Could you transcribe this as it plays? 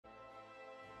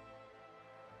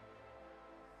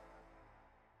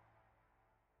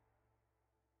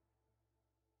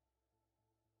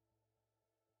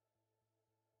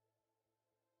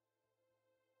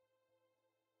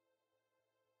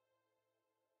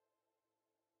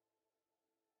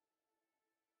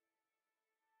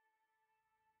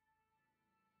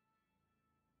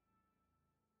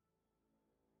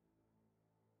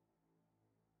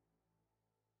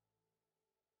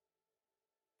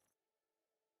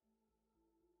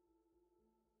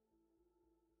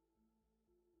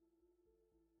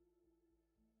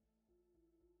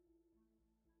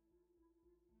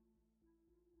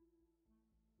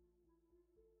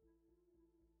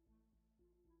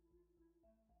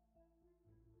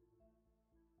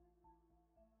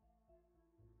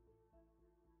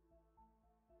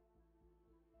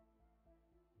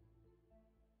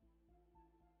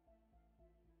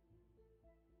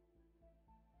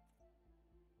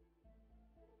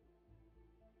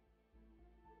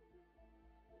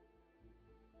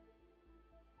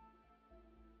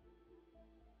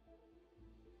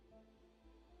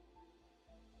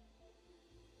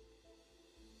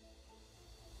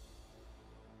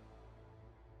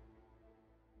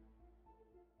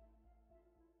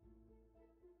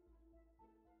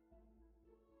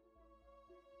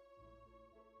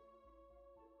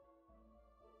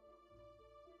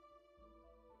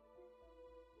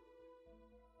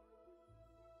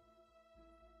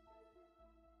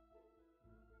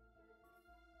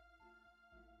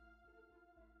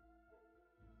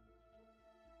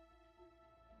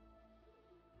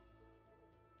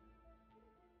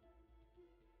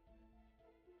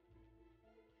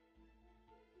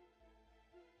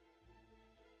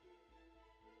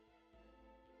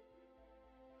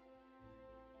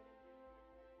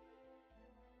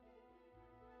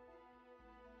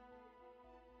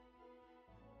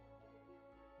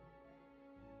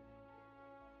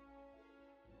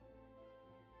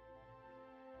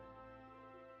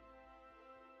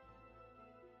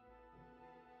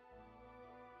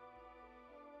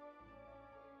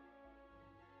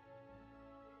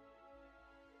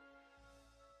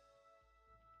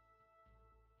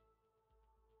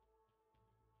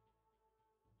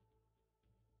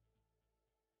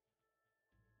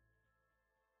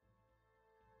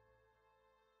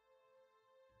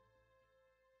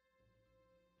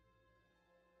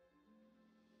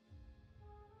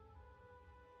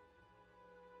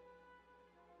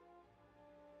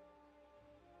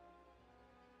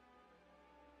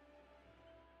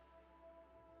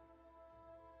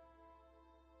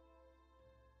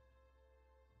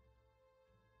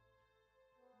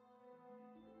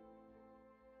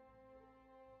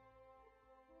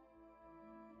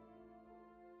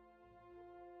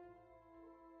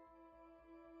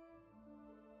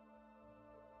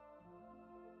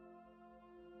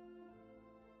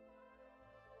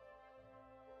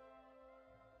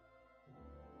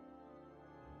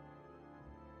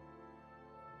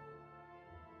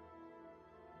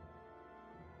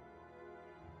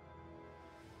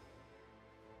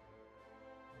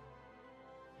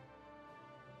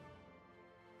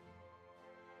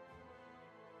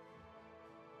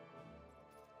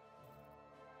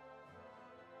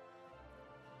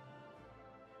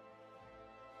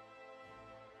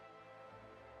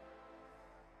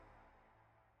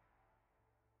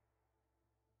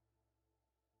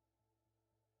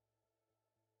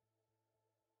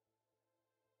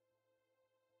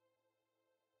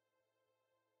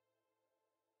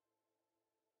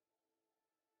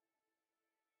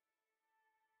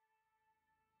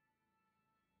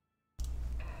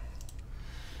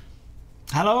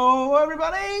Hello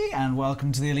everybody and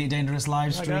welcome to the Elite Dangerous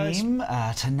live stream.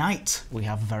 Tonight we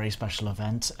have a very special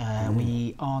event.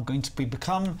 We are going to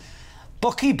become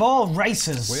buckyball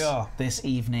racers. We are. This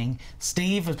evening.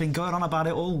 Steve has been going on about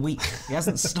it all week. He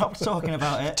hasn't stopped talking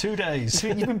about it. 2 days.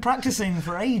 You've been practicing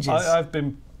for ages. I have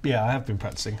been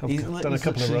practicing. I've done a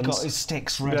couple of runs. He's got his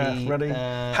sticks ready. Yeah, ready.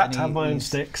 Had to have my own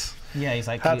sticks. Yeah, he's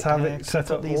like... Had to have it set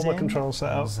up, all my controls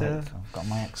set up. Yeah. I've got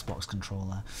my Xbox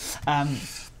controller.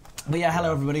 But yeah,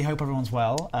 hello everybody. Hope everyone's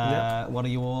well. What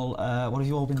have you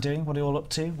all been doing? What are you all up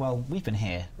to? Well, we've been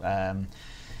here.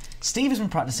 Steve has been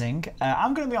practicing.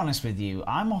 I'm going to be honest with you.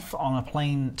 I'm off on a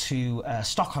plane to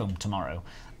Stockholm tomorrow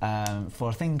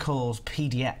for a thing called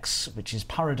PDX, which is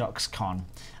Paradox Con,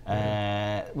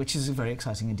 which is very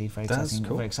exciting indeed. Very exciting,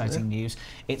 cool. Very exciting news.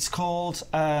 It's called.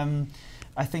 I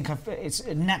think it's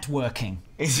networking.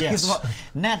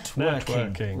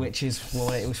 Networking, which is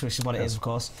what it is, of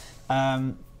course.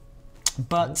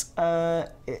 But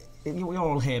you're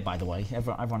all here, by the way.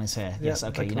 Everyone is here. Yes,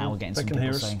 okay, now we're getting some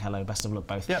people saying hello. Best of luck,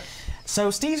 both. Yep.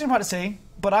 So Steve's been practicing,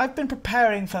 but I've been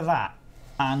preparing for that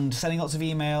and sending lots of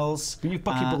emails. But you've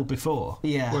buckyballed before,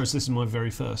 whereas this is my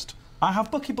very first. I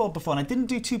have buckyballed before, and I didn't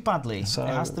do too badly. So, it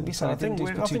has to be said, I didn't do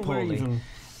too poorly.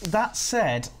 That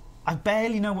said, I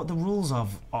barely know what the rules are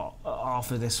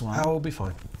for this one. I'll be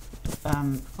fine.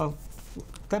 Well,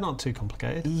 they're not too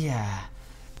complicated. Yeah.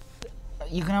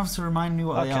 You're going to have to remind me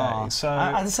what they are. So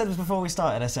I said this before we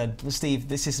started. I said, Steve,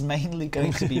 this is mainly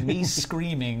going to be me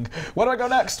screaming, where do I go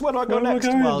next? Where do I go next?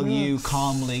 While you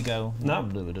calmly go, no.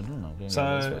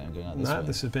 So,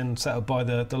 this has been set up by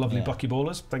the lovely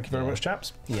buckyballers. Thank you very much,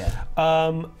 chaps. Yeah.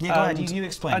 Go ahead, you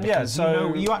explain. And yeah,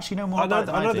 so you actually know more about it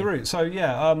than I know the route. So,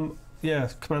 yeah,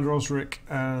 Commander Osric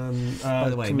and by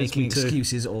the way, making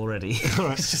excuses already.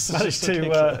 Managed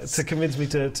to convince me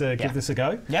to give this a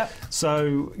go. Yeah.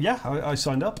 So yeah, I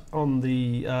signed up on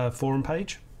the forum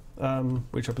page,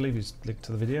 which I believe is linked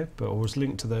to the video, or was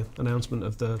linked to the announcement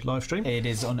of the live stream. It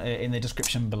is in the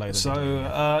description below the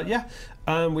video.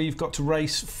 So we've got to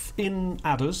race in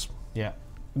adders. Yeah.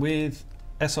 With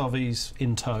SRVs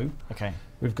in tow. Okay.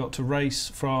 We've got to race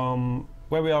from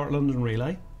where we are at London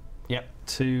Relay. Yep.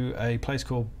 To a place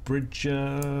called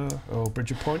Bridger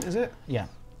Point, is it? Yeah.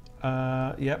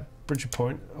 Yep, Bridger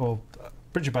Point or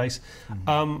Bridger Base.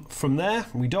 From there,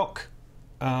 we dock,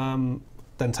 then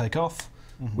take off.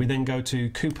 We then go to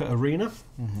Cooper Arena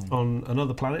on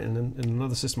another planet in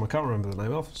another system I can't remember the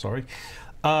name of. Sorry.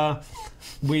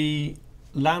 We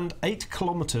land 8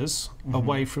 kilometres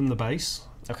away from the base.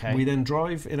 Okay. We then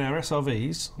drive in our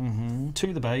SRVs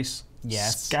to the base.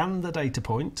 Yes. Scan the data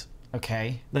point.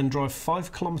 Okay. Then drive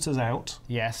 5 kilometres out.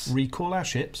 Yes. Recall our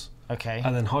ships. Okay.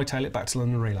 And then hightail it back to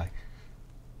London Relay.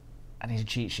 I need a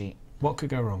cheat sheet. What could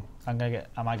go wrong? I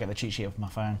might get the cheat sheet off my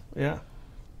phone. Yeah.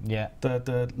 Yeah.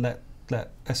 Let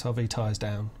SRV tyres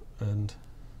down, and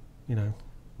No,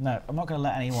 I'm not going to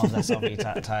let anyone's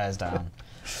SRV tyres down.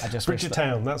 I just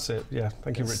Bridgertown, that's it. Yeah,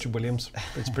 thank you, Richard Williams.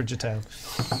 It's Bridgertown.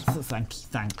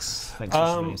 Thanks. I've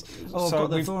got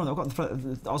the forum.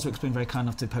 Also, it's been very kind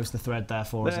enough to post the thread there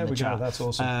for us in the chat. That's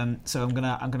awesome. So I'm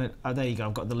gonna. There you go.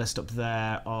 I've got the list up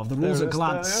there of the rules at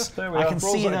glance. There we are. I can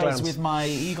see those with my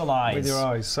eagle eyes. With your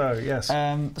eyes. So yes.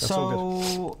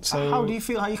 So how do you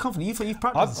feel? How are you confident? You've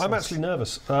practiced. I'm actually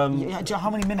nervous. How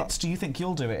many minutes do you think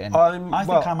you'll do it in? I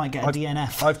think I might get a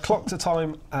DNF. I've clocked a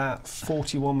time at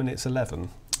 41 minutes 11.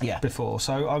 Yeah. Before,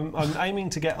 so I'm aiming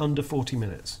to get under 40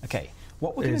 minutes. Okay.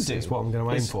 What we're going to do is what I'm going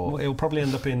to aim for. It'll probably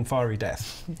end up in fiery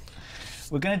death.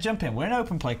 We're going to jump in. We're in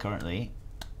open play currently.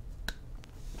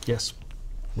 Yes,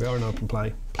 we are in open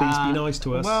play. Please be nice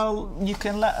to us. Well, you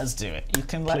can let us do it. You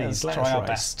can let us try our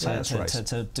best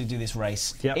to do this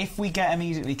race. Yep. If we get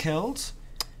immediately killed,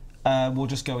 we'll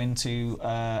just go into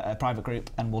a private group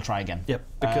and we'll try again. Yep,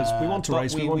 because we want to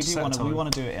race. We want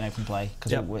to do it in open play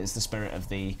because it's the spirit of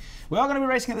the. We are going to be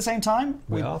racing at the same time.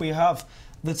 We have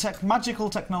the magical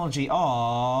technology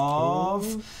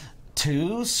of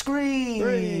 2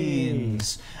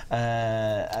 screens.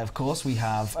 Of course, we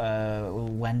have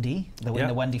Wendy, the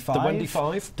Wendy 5. The Wendy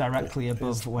 5. Directly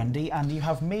above Wendy. And you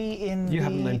have me in You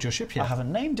haven't named your ship yet. I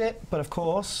haven't named it, but of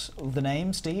course, the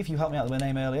name, Steve, you helped me out with the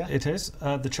name earlier. It is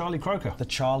the Charlie Croker. The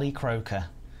Charlie Croker.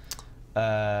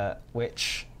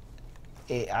 Which...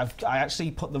 I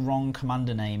actually put the wrong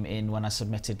commander name in when I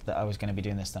submitted that I was going to be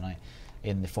doing this tonight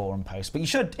in the forum post. But you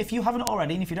should, if you haven't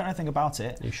already, and if you don't know anything about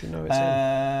it... You should know it's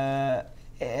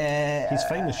him. He's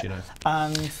famous, you know.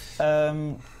 And,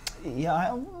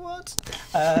 what?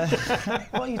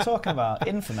 What are you talking about?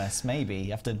 Infamous,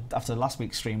 maybe, after last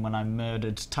week's stream when I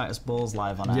murdered Titus Balls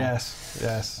live on air.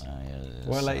 Yes.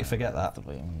 Won't let you forget that.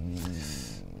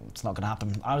 It's not going to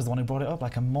happen. I was the one who brought it up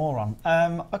like a moron.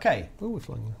 Okay. Oh, we're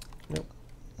flying. Yep.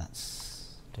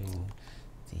 Let's do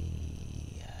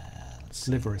the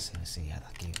livery. Let's see. Yeah,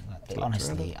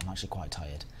 honestly, I'm actually quite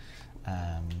tired.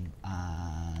 And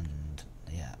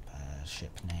yeah,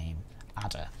 ship name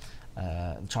Adder.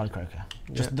 Charlie Croker.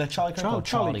 Just the Charlie Croker. Or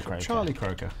Charlie Croker. Charlie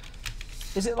Croker.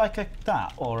 Is it like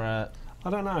that or a? I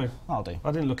don't know. I'll do.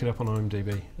 I didn't look it up on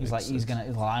IMDb.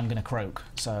 I'm gonna croak.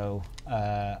 So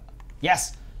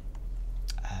yes.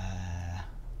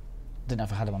 Didn't know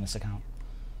if I had him on this account.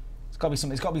 It's got to be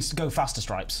something. It's got to be Go Faster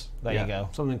Stripes. There you go.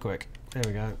 Something quick. There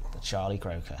we go. The Charlie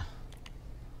Croker.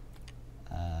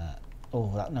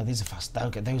 No, these are fast.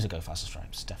 Those are Go Faster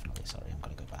Stripes. Definitely. Sorry, I'm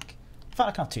gonna go back. In fact,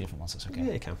 I can have 2 different ones. That's okay.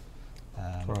 Yeah, you can.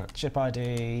 Right. Ship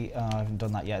ID. I haven't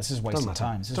done that yet. This is wasting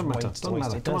time. This Doesn't matter. Doesn't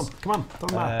matter. Come on.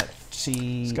 Doesn't matter.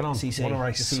 CC. What a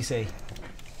race. CC.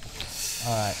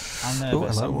 All right. I'm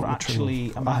nervous. Hello,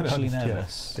 I'm actually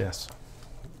nervous. Yes.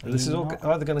 This is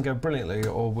either going to go brilliantly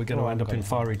or we're going to end up in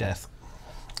fiery death.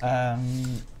 All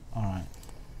right.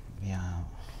 Yeah.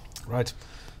 Right.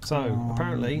 So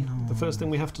apparently the first thing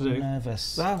we have to do.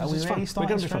 Nervous. Are we really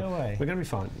starting straight away? We're going to be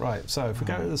fine. Right. So if we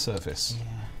go to the surface. Yeah.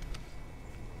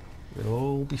 It'll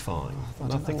all be fine.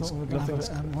 Nothing's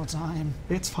more time.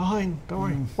 It's fine. Don't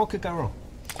worry. What could go wrong?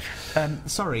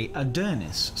 Sorry,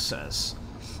 Adernis says,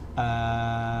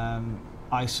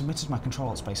 I submitted my control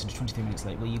alt space into 23 minutes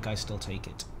late. Will you guys still take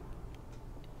it?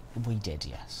 We did,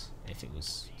 yes. If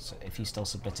you still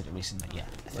submitted it recently, yeah.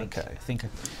 I think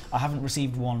I haven't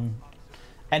received one.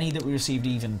 Any that we received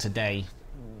even today,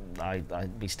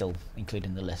 I'd be still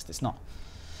including the list. It's not.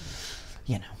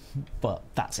 But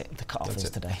that's it. The cut-off is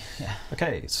today. Yeah.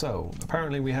 Okay, so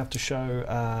apparently we have to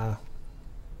show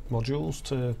modules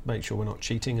to make sure we're not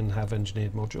cheating and have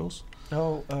engineered modules.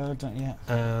 Oh, don't yet.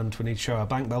 And we need to show our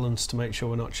bank balance to make sure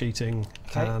we're not cheating.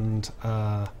 Okay. And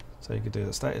so you could do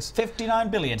the status. 59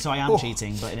 billion. So I am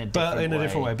cheating, but in a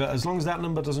different way. But as long as that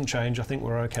number doesn't change, I think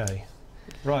we're okay.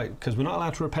 Right, because we're not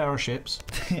allowed to repair our ships.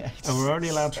 Yes. And we're only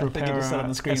allowed to repair our on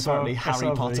the screen. Apparently, Harry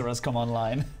Potter has come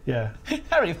online. Yeah.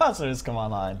 Harry Potter has come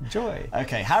online. Joy.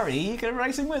 Okay, Harry, you can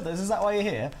racing with us. Is that why you're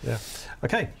here? Yeah.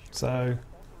 Okay, so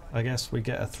I guess we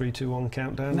get a 3, 2, 1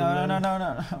 countdown. No.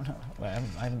 Wait, I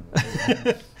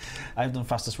haven't done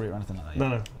fastest route or anything like that yet.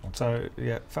 No. So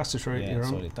yeah, fastest route. Yeah, you're it's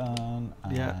on. already done.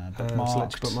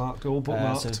 Select bookmarked. All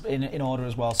bookmarked. So in order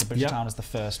as well. So Bridgetown is the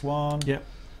first one. Yep.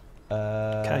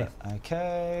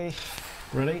 Okay.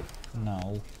 Ready?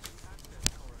 No.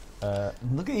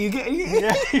 Look at you getting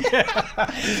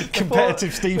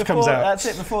competitive Steve comes out. That's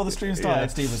it. Before the stream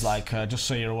started, Steve was like, "Just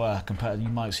so you're aware, you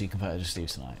might see competitive Steve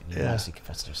tonight. You might see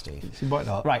competitive Steve. You might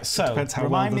not. Right. So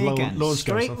remind me again.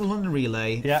 Straight London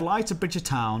Relay. Fly to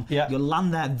Bridgetown. You'll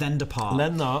land there, then depart.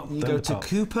 You go to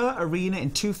Cooper Arena in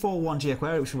 241G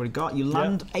Aquarian, which we've already got. You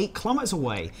land 8 kilometres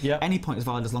away. Any point is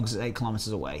valid as long as it's 8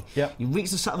 kilometres away. You reach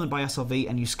the settlement by SLV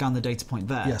and you scan the data point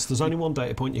there. Yes. There's only one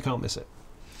data point. You can't miss it.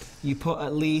 You put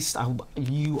at least.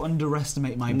 You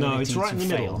underestimate my ability. No, it's right in the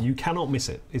middle. You cannot miss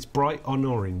it. It's bright on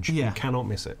orange. You cannot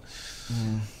miss it.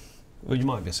 Well, you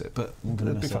might miss it, but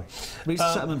it'll be fine. Reach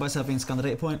the settlement by SLV and scan the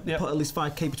data point. Put at least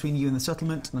 5k between you and the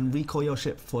settlement, and then recall your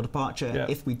ship for departure.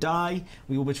 If we die,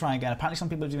 we will be trying again. Apparently, some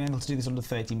people have been able to do this under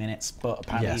 30 minutes, but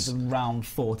apparently it's around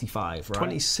 45. Right?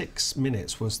 26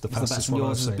 minutes was the fastest one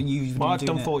I've seen. Well, I've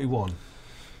done 41.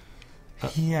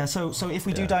 Yeah, so if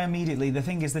we do die immediately, the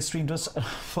thing is this stream does,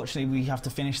 unfortunately, we have to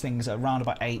finish things at around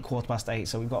about 8, 8:15,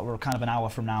 so we've got kind of an hour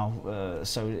from now,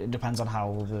 so it depends on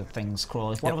how the things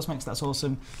crawl. If one of us makes that's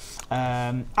awesome.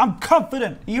 I'm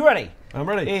confident. Are you ready? I'm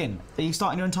ready. Ian, are you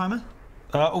starting your own timer?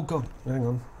 Oh, God, hang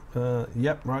on.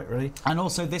 Yep, right, ready. And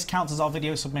also, this counts as our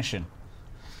video submission.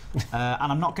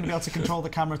 And I'm not going to be able to control the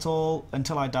camera at all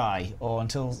until I die, or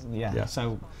until,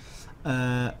 so...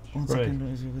 1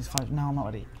 second. 5. No, I'm not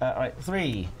ready. Right,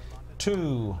 3,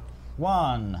 2,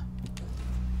 1.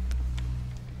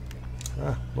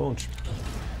 Launch.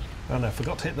 Oh no,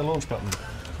 forgot to hit the launch button.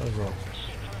 That was wrong.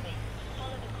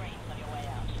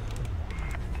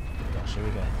 Gosh, here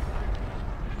we go.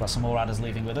 Got some more adders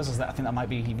leaving with us. I think that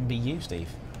might even be you, Steve.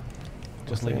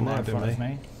 Just leaving there in front of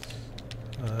me.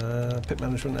 Pit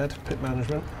management, Ed. Pit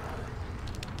management.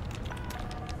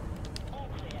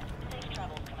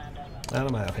 And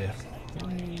I'm out of here.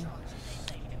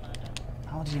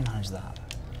 How did you manage that?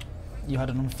 You had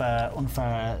an unfair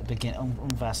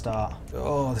start.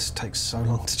 Oh, this takes so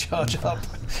long to charge up.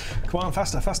 Come on,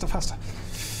 faster. I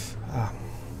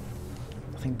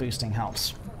think boosting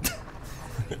helps.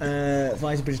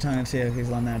 Vice Bridge Town and he's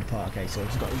land there in the park. Okay, so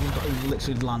we've got to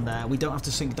literally land there. We don't have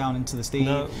to sink down into the Steve.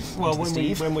 No, well,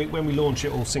 when we launch,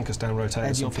 it will sink us down, rotate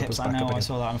us, and flip us back up again. I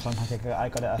saw that on a flying pancake. I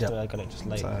got it after. I got it just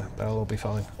late. So that'll all be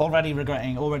fine. Already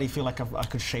regretting. Already feel like I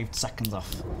could shave seconds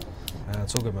off.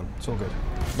 It's all good, man. It's all good.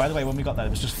 By the way, when we got there, it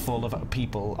was just full of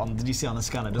people. Did you see on the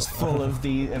scanner? Just full of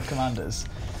commanders.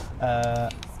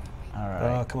 All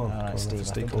right. Oh, come on. All right,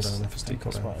 Steve.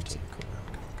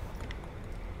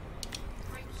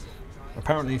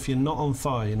 Apparently, if you're not on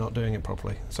fire, you're not doing it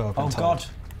properly. So I've been told. God,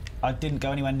 I didn't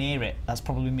go anywhere near it. That's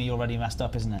probably me already messed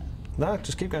up, isn't it? No,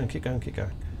 just keep going, keep going, keep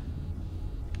going.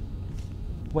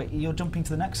 Wait, you're jumping to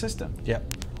the next system?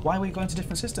 Yep. Why are we going to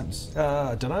different systems?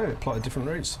 I don't know. It plotted different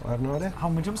routes. I have no idea. How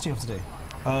many jumps do you have to do?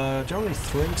 Generally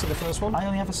 3 to the first one. I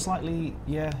only have a slightly...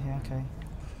 Yeah, okay.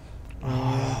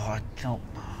 I don't...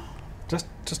 Just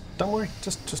don't worry.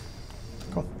 Just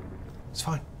go on. It's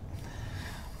fine.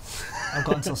 I've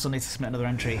got until Sunday to submit another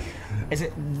entry. Is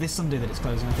it this Sunday that it's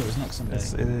closing? I thought it was next Sunday.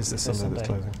 It is this Sunday that's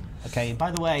closing. Okay,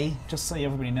 by the way, just so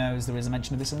everybody knows, there is a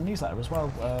mention of this in the newsletter as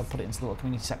well. Put it into the little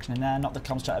community section in there. Not the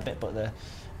comms chat a bit, but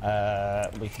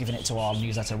we've given it to our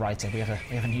newsletter writer. We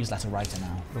have a newsletter writer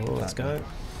now. Oh, let's go.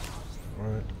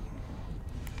 Right.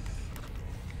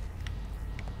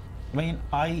 I mean,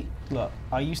 I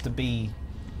used to be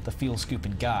the fuel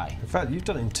scooping guy. In fact, you've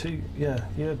done it in 2. Yeah,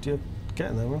 you're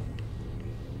getting there, man.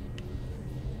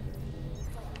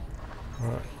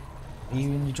 Right. Are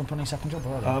you jump on your second jump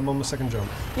already? I'm on the second jump.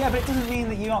 Yeah, but it doesn't mean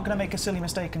that you're not going to make a silly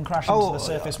mistake and crash into the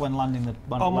surface when landing the.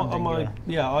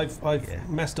 I've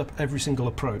messed up every single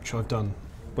approach I've done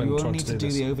when you trying only to need to do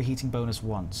this. the overheating bonus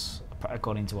once,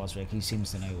 according to Osric. He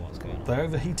seems to know what's going on. The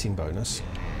overheating bonus?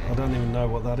 I don't even know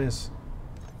what that is.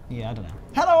 Yeah, I don't know.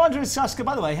 Hello, Andrew Saska.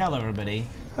 By the way, hello everybody.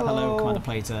 Hello Commander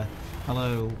Plater.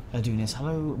 Hello, Adunis.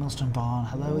 Hello, Millstone Barn.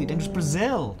 Hello, Elite Dangerous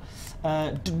Brazil.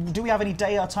 Do we have any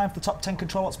day or time for the top 10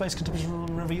 control what space contribution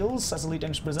reveals? Says Elite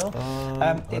Dangerous Brazil.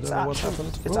 It's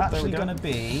actually going to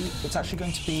be.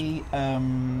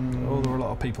 Oh, there are a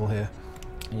lot of people here.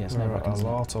 Yes, there are a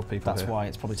lot of people. That's why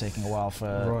it's probably taking a while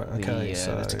for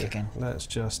to kick in. Let's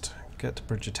just get to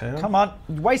Bridgetown. Come on,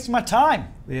 you're wasting my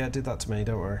time. Yeah, it did that to me.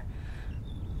 Don't worry.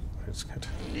 It's good.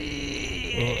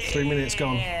 3 minutes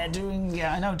gone.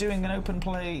 Yeah, I know. Doing an open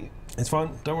play. It's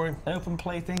fine. Don't worry. An open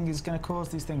play thing is going to cause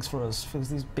these things for us, for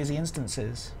these busy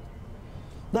instances.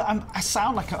 Look, I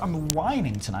sound like I'm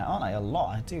whining tonight, aren't I? A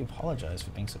lot. I do apologise for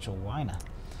being such a whiner.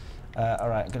 All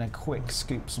right, I'm going to quick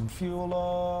scoop some fuel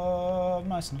up.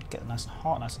 Get nice and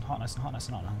hot, nice and hot, nice and hot, nice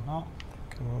and hot, nice and hot.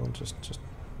 Come on, just.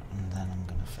 And then I'm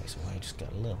going to face away, just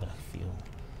get a little bit of fuel.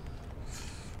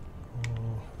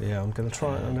 Yeah, I'm going to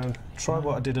try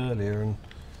what I did earlier and.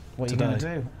 What are you going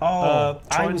to do? Oh,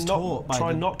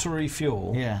 try not to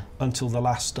refuel until the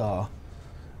last star.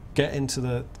 Get into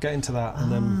that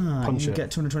and then punch it. You get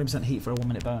 220% heat for a 1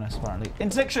 minute bonus, apparently.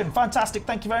 Interdiction, fantastic!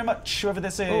 Thank you very much, whoever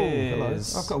this is. Oh, hello.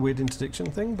 I've got a weird interdiction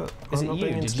thing, but I'm not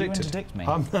being interdicted. Did you interdict me?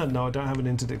 No, I don't have an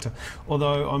interdictor.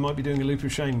 Although I might be doing a loop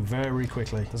of shame very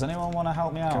quickly. Does anyone want to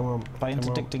help me out by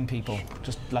interdicting people?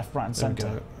 Just left, right, and centre.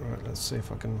 There we go. Right, let's see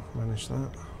if I can manage that.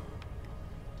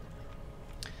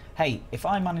 Hey, if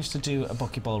I manage to do a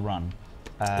buckyball run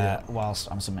whilst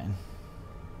I'm submitting.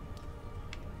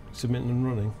 Submitting and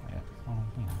running? Yeah. Well,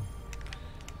 you know.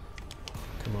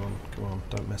 Come on,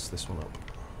 don't mess this one up.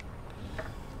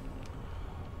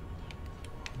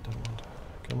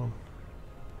 Come on.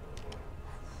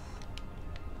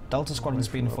 Delta Squadron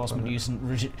Speed Enforcement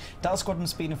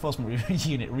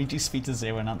Unit, reduce speed to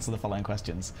 0 and answer the following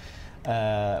questions.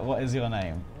 What is your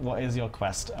name? What is your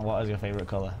quest? And what is your favourite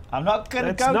colour? I'm not going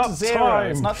to go to 0.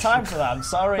 Time. It's not time for that. I'm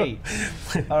sorry.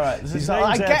 All right. This is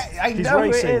I know who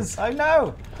it is. I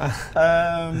know.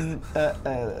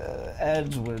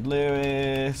 Edward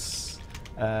Lewis.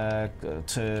 I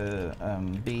don't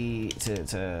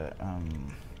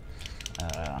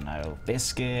know.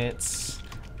 Biscuits.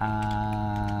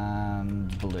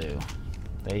 And blue.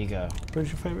 There you go. What's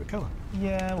your favourite colour?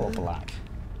 Yeah, well, black.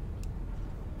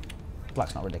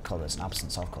 Black's not really a colour, it's an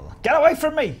absence of colour. Get away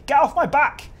from me! Get off my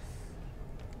back!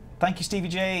 Thank you, Stevie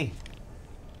G.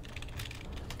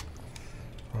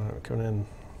 Right, we're coming in.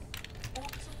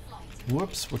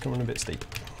 Whoops, we're coming a bit steep.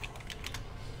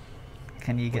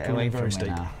 Can you get away from me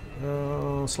now?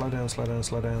 Oh, slow down, slow down,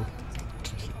 slow down.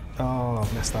 Oh,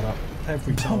 I've messed that up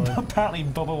every time. Apparently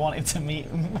Bubba wanted to meet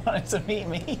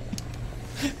me.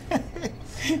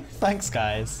 Thanks,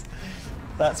 guys.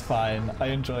 That's fine. I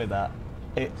enjoy that.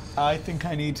 I think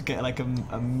I need to get like a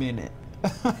minute.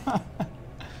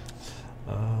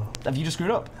 Have you just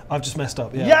screwed up? I've just messed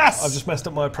up, yeah. Yes! I've just messed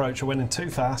up my approach. I went in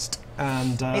too fast,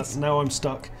 and now I'm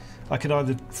stuck. I could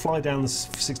either fly down the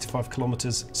 65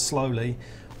 kilometres slowly,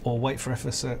 or wait for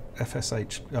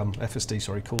FSD,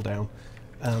 sorry, cool down,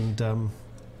 and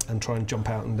try and jump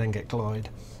out and then get glide.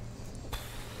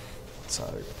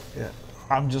 So yeah,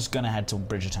 I'm just gonna head to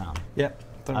Bridgertown. Yep.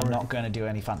 I'm not going to do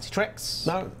any fancy tricks.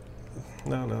 No.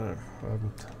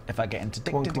 If I get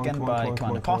interdicted again by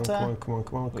Commander Potter, come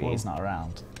on. he's not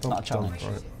around. It's not a challenge.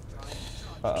 Right.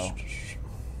 Uh-oh.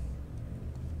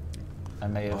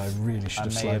 I really should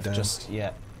have slowed down.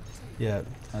 Yeah.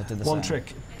 I did the One same.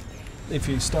 trick, if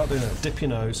you start doing it, dip your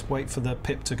nose, wait for the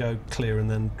pip to go clear and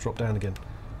then drop down again.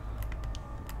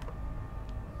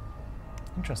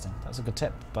 Interesting. That's a good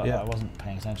tip, but Yeah. I wasn't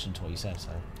paying attention to what you said,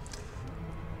 so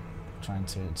trying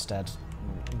to instead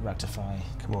rectify.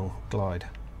 Come on, glide.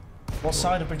 What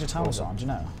side of Bridgertown is it on? Do you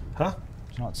know? Huh? Do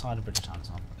you know what side of Bridgertown it's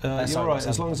on? You're right,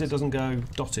 as long as it doesn't go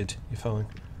dotted, you're fine.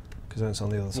 Because then it's on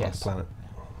the other side of the planet.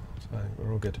 So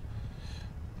we're all good.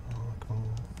 Oh, come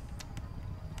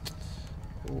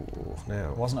on. Ooh,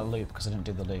 now. It wasn't a loop because I didn't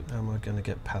do the loop. Am I going to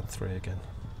get pad 3 again?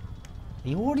 Are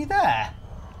you already there?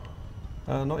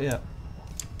 Not yet.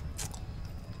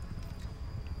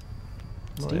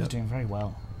 Steve's doing very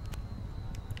well.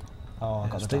 Oh, I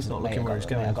got the Steve's not looking where he's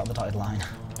going. I got the dotted line.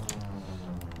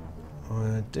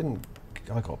 I didn't.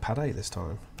 I got pad 8 this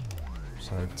time.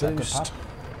 So Is that a good boost.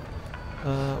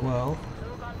 pad? Well,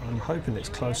 I'm hoping it's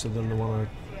closer than the one I.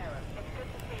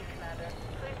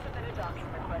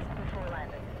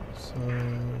 So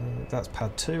that's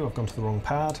pad 2. I've gone to the wrong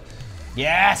pad.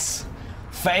 Yes!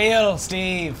 Fail,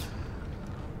 Steve!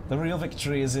 The real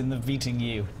victory is in the beating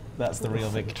you. That's the real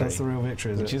victory. That's the real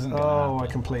victory, is Which it? isn't gonna Oh, I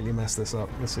happen. completely messed this up.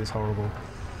 This is horrible.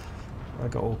 I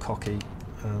got all cocky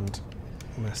and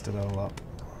messed it all up.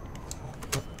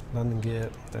 Landing gear,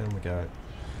 there we go.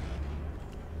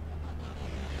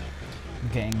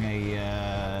 Getting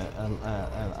a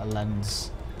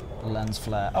lens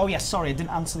flare. Oh yes, sorry, I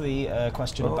didn't answer the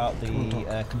question about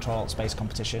the Control Space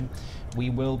competition. We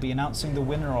will be announcing the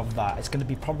winner of that. It's going to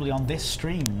be probably on this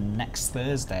stream next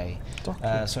Thursday.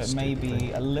 So it may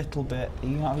be a little bit. Are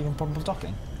you not having problems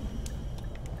docking?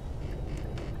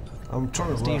 I'm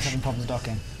trying to Steve's rush. having problems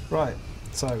docking. Right,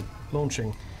 so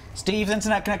launching. Steve's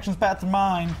internet connection's better than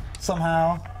mine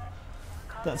somehow.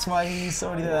 That's why he's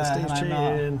already there. Steve's and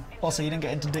I'm cheating. not. Also, you didn't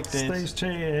get interdicted. Steve's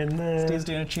cheating. Steve's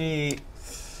doing a cheat.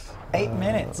 8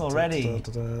 minutes already.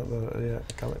 Yeah,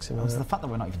 Galaxy Map. So the fact that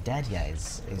we're not even dead yet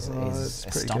is It's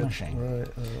pretty astonishing.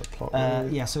 good. Right, plot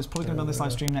Yeah, so it's probably going to be on this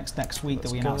live stream next week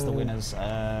that we announce the winners.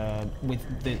 With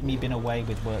me being away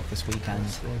with work this weekend,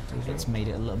 it's made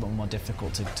it a little bit more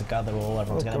difficult to gather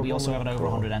everyone together. We also have over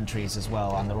 100 entries as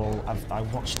well, and they're all. I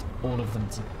watched all of them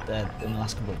in the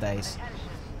last couple of days.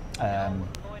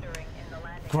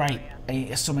 Great.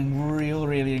 Some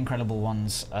really incredible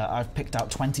ones. I've picked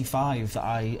out 25 that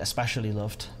I especially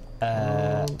loved.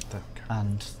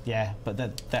 And yeah, but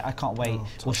I can't wait.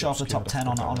 We'll show off the top 10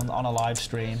 on a live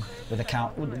stream with a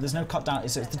count. There's no cut down.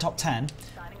 It's the top 10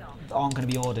 that aren't going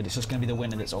to be ordered. It's just going to be the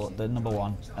winner that's the number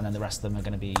 1, and then the rest of them are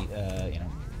going to be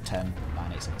 10,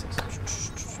 9, 8, 7,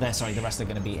 6. Sorry, the rest are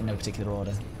going to be in no particular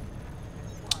order.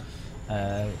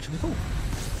 Should be cool.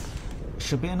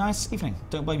 Should be a nice evening.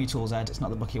 Don't blame your tools, Ed. It's not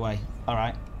the Bucky way. All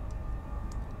right.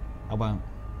 I won't.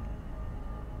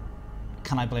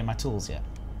 Can I blame my tools yet?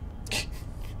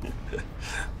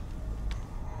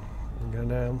 I'm going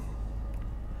down.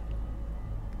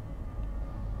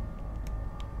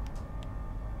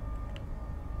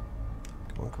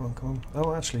 Come on.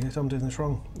 Oh, actually, I'm doing this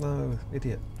wrong. No,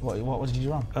 idiot. What did you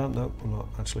do wrong? No, I'm not,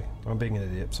 actually. I'm being an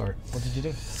idiot, sorry. What did you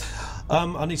do?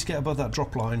 I need to get above that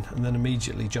drop line and then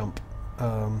immediately jump,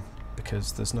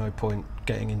 because there's no point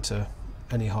getting into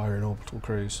any higher in orbital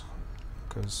cruise,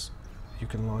 because you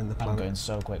can line the planet. I'm going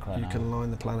so quick right now. You can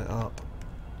line the planet up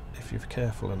if you're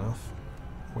careful enough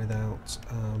without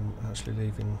actually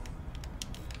leaving.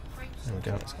 There we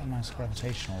go. It's got a nice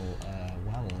gravitational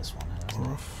well, this one, hasn't it?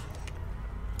 Off.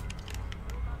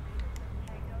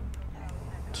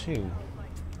 2.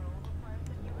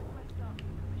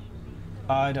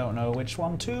 I don't know which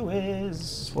one 2 is.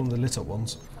 It's one of the lit up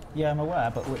ones. Yeah, I'm aware,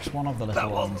 but which one of the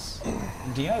little ones?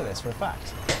 Do you know this for a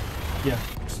fact? Yeah.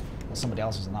 Well, somebody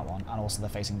else is in that one, and also they're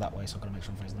facing that way, so I've got to make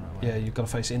sure I'm facing the right way. Yeah, you've got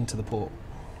to face into the port.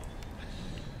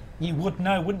 You would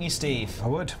know, wouldn't you, Steve? I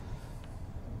would.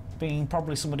 Being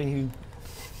probably somebody who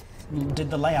did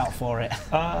the layout for it.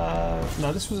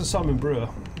 No, this was a Simon Brewer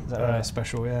Is that right?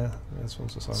 special, yeah. This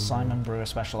one's a Simon Brewer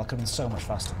special. I could have been so much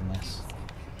faster than this.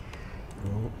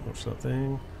 Oh, watch that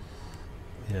thing.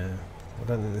 Yeah, I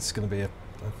don't think this is going to be a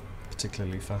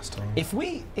particularly fast time. If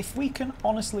we can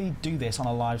honestly do this on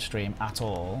a live stream at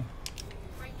all,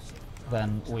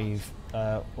 then we're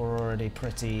already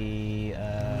pretty.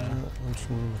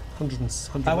 100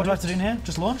 what do I have to do in here?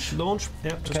 Just launch? Launch.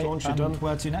 Yep, just launch. You're done.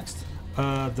 Where to next?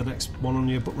 The next one on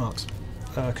your bookmarks.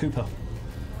 Cooper.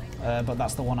 But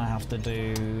that's the one I have to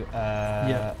do.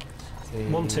 Yeah.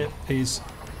 One tip is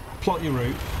plot your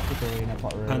route,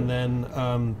 and then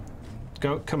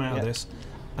come out of this,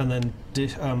 and then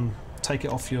take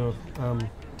it off your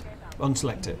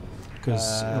unselect it,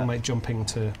 because it'll make jumping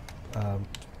to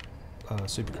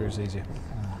Super Cruise easier.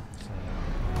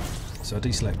 So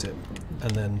deselect it,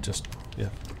 and then just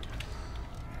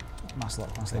Mass lock.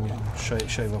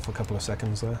 Shave off a couple of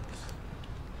seconds there.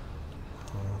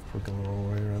 We're going the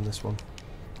wrong way around this one.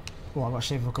 Well, I've got to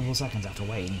shave for a couple of seconds after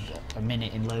waiting, a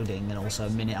minute in loading, and also a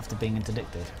minute after being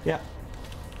interdicted. Yeah.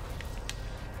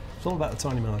 It's all about the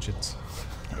tiny margins.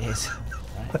 It is.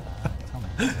 Right? Tell me.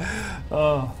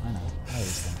 Oh. I know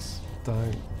these things.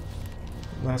 Don't.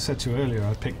 I said to you earlier,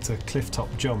 I picked a cliff top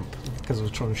jump because I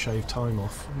was trying to shave time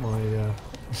off my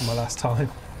last time.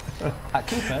 At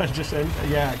Cooper?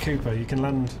 Yeah, at Cooper. You can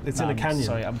land. It's in a canyon.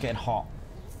 Sorry, I'm getting hot.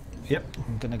 Yep.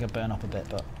 I'm going to go burn up a bit,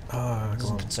 but it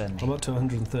doesn't concern me. I'm up to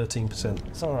 113%.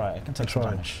 It's all right. I can take some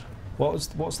damage. What's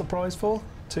the prize for?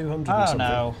 200 Oh, and something?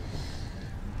 no.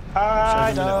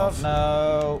 I don't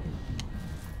know.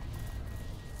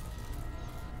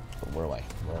 But we're away.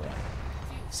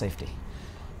 Safety.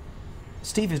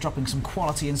 Steve is dropping some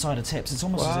quality insider tips. It's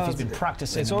almost as if he's been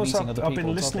practicing and meeting other people. I've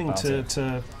been listening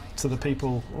to the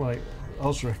people like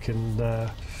Osric and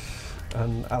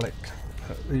Alec,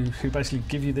 who basically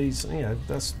give you these.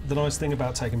 That's the nice thing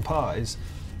about taking part is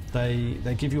they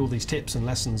give you all these tips and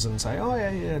lessons and say, oh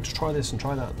yeah, just try this and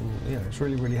try that, and it's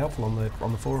really, really helpful on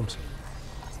the forums.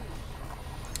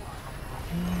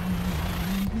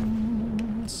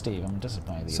 Steve, I'm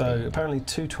disappointed. So apparently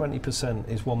 220%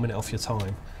 is 1 minute off your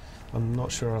time. I'm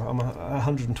not sure. I'm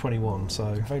 121, so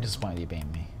I'm very disappointed you're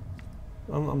beating me.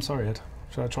 I'm sorry, Ed.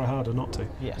 Should I try harder not to?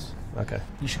 Yes. Okay.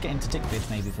 You should get interdicted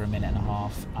maybe for a minute and a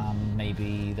half, and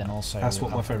maybe then also. That's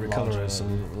what my favourite colour is. A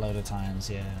load of times,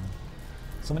 yeah.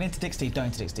 So when interdict Steve, don't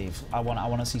interdict Steve. I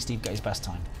want to see Steve get his best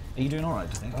time. Are you doing all right?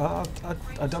 Do you think?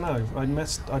 I don't know.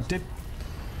 I did.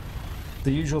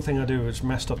 The usual thing I do is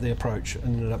messed up the approach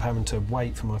and ended up having to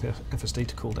wait for my FSD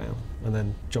to cool down and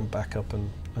then jump back up and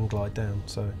glide down.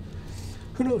 So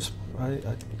who knows? I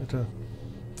don't know.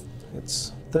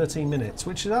 It's 13 minutes,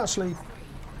 which is actually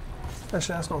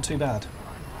that's not too bad.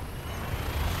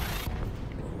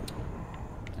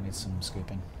 I need some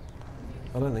scooping.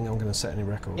 I don't think I'm going to set any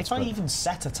records. If I even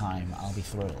set a time, I'll be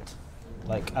thrilled.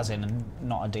 Like, as in,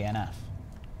 not a DNF.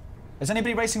 Is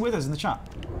anybody racing with us in the chat?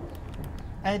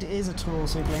 Ed is a tool,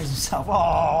 so he blames himself.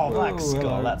 Oh, Black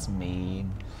Skull, that's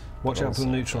mean. Watch out for the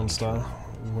neutron star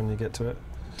when you get to it.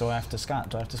 Do I have to scan?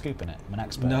 Do I have to scoop in it? I'm an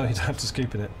expert. No, you don't have to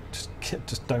scoop in it.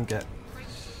 Just don't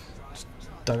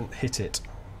hit it.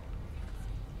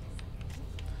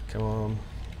 Come on,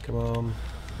 come on,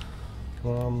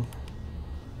 come on.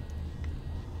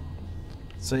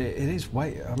 So it is.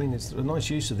 I mean, it's a nice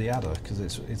use of the adder because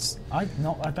it's. I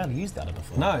barely used the adder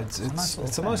before. No, it's a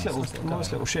nice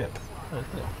little ship. Oh,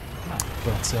 cool. No.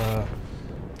 But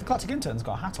the Galactic Intern's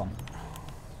got a hat on.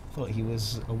 Thought he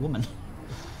was a woman.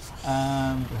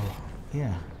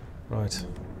 Yeah. Right.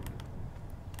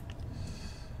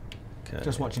 Okay.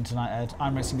 Just watching tonight, Ed.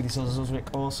 I'm racing with yourselves,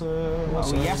 Osric. Awesome.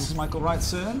 Oh, yes, Michael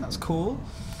Wrightson. That's cool.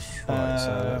 Right,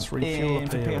 so let's refuel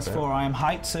for PS4, I am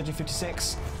hyped, Surgery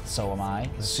 56. So am I.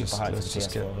 It's super hyped for the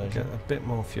PS4 version. Get a bit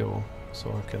more fuel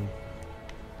so I can.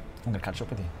 I'm gonna catch up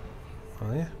with you.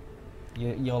 Are you?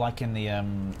 You're like in the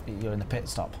you're in the pit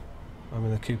stop. I'm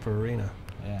in the Cooper Arena.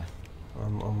 Yeah.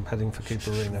 I'm heading for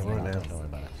Cooper Arena right now. Don't worry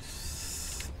about it.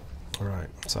 All right,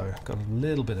 so got a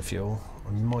little bit of fuel.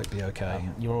 I might be okay.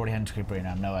 You're already heading to Cooper Arena.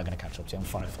 I'm nowhere going to catch up to you. I'm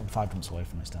 5 jumps away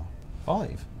from it still.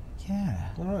 5? Yeah.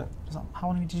 All right.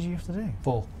 How many did you have to do?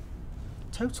 4.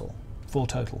 Total? 4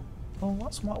 total. Well,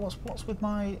 what's with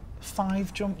my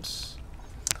 5 jumps?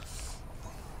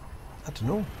 I don't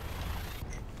know.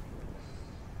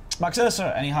 Max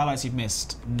Ursa, any highlights you've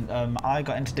missed? I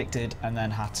got interdicted and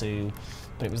then had to,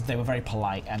 but they were very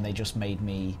polite and they just made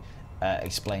me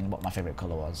explain what my favourite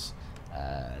colour was.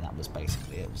 That was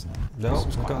basically it, wasn't it? No,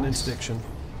 I've got an interdiction.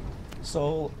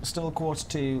 So, still quarter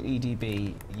 2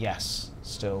 EDB, yes,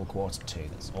 still quarter 2.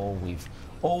 That's all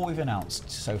we've announced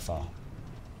so far.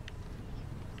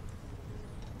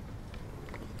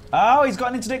 Oh, he's got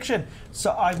an interdiction.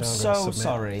 So I'm so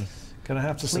sorry. Gonna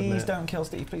have to submit. Please don't kill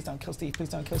Steve. Please don't kill Steve. Please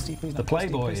don't kill Steve. Please don't kill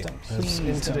Steve.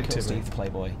 Please don't kill Steve, the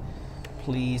Playboy.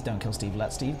 Please don't kill Steve.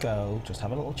 Let Steve go. Just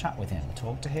have a little chat with him.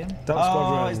 Talk to him. Dark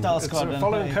Squadron. It's Dark Squadron.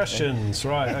 Following questions.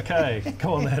 Right. Okay.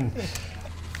 Go on then.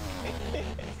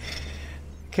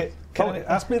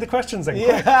 Ask me the questions then.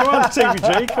 Quick. Come on,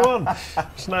 TVG. Come on.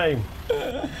 What's your name?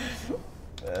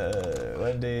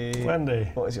 Wendy.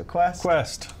 Wendy. What is your quest?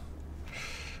 Quest.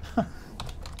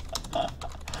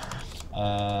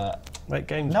 Make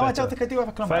games No, better. I don't think I do have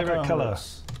a colour. Favourite colour?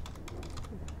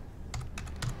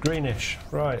 Greenish.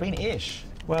 Right. Greenish.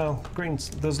 Well, greens.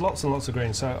 There's lots and lots of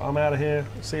green. So I'm out of here.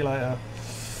 See you later.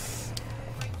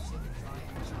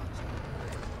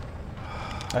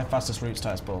 Fastest route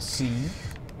starts ball C.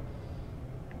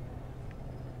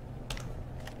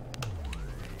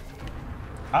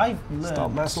 I've learned.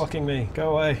 Stop mass locking me.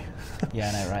 Go away. Yeah,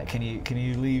 I know, right? Can you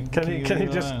leave? Can you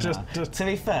leave just? To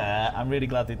be fair, I'm really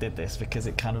glad they did this because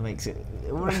it kind of makes it.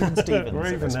 We're even Stevens.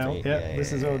 We're even now. Yeah,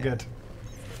 This is all good.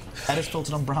 Edit's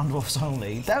filtered on brown dwarfs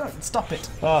only. Don't stop it.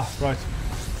 Ah, right.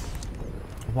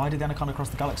 Why did the Anaconda cross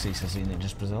the galaxy? Says he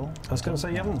just Brazil. I was going to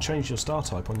say you haven't changed your star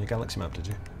type on your galaxy map, did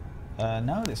you?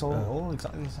 No, it's all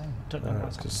exactly the same. Don't know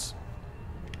what's because.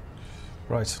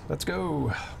 Right, let's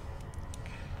go.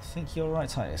 I think you're right,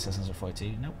 Titus. Says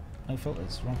 42. Nope, no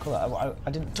filters. Wrong colour.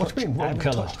 I didn't touch. What do you mean, wrong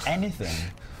colour? Touched anything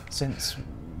since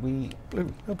we.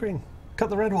 Blue, no green. Cut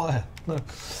the red wire. No.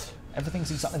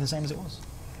 Everything's exactly the same as it was.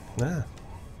 Yeah.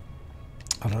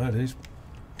 I don't know, dude.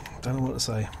 Don't know what to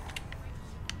say.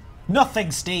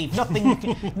 Nothing, Steve. Nothing.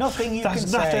 Nothing you can say.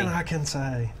 There's nothing I can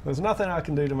say. There's nothing I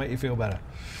can do to make you feel better.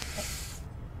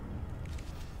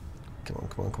 Come on,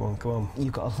 come on, come on, come on.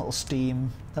 You've got a little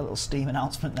steam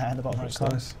announcement there in the bottom right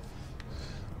corner. Nice.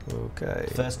 Okay.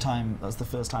 First time. That's the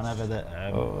first time ever that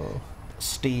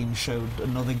Steam showed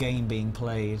another game being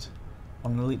played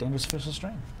on an Elite Dangerous official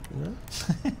stream. Yeah.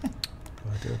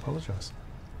 I do apologise.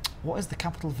 What is the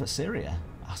capital of Syria?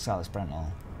 Asks Alex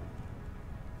Brentall.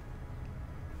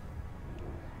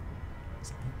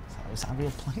 Is that a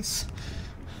real place?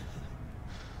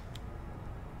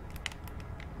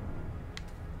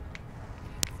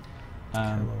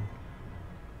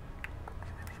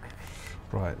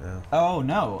 Right now. Oh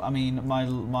no! I mean, my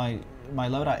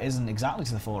loadout isn't exactly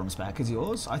to the forum spec. Is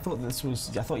yours? I thought this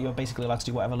was. I thought you were basically allowed to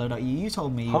do whatever loadout you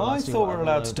told me. I thought we were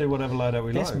allowed to do whatever loadout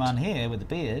we liked. This man here with the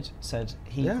beard said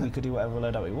we could do whatever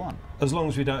loadout we want. As long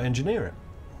as we don't engineer it.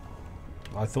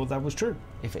 I thought that was true.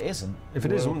 If it isn't,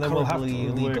 then we'll have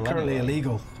to. We're currently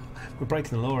illegal. We're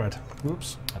breaking the law, Ed.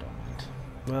 Whoops. I don't mind.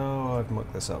 No, I've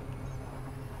mucked this up.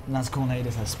 Naz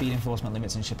Cornadis has speed enforcement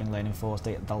limits in shipping lane enforced.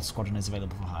 Delta Squadron is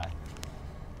available for hire.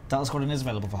 Delta Squadron is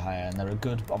available for hire, and they're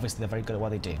obviously they're very good at what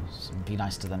they do. So be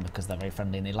nice to them because they're very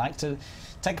friendly and they like to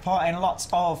take part in lots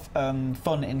of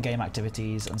fun in-game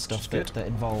activities and stuff that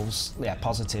involves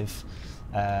positive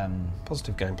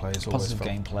gameplay is always positive fun.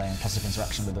 Gameplay and positive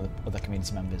interaction with other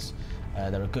community members.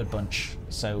 They're a good bunch.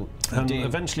 So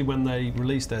eventually, when they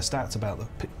release their stats about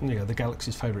the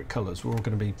galaxy's favourite colours, we're all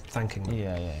going to be thanking them.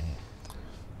 Yeah.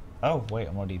 Oh wait,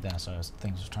 I'm already there. So I was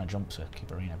trying to jump to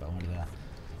keep arena, but I'm already there.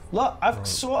 Look, I've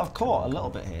sort of caught a little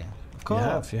bit here. You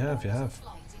have.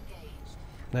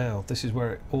 Now, this is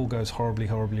where it all goes horribly,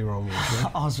 horribly wrong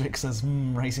usually. Osric says,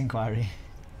 race inquiry.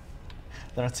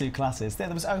 There are two classes. There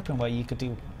was open where you could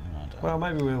do... Well,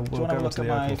 maybe we'll do you want to go look to at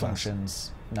the my open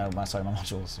functions? No, my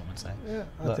modules, I would say. Yeah,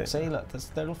 look,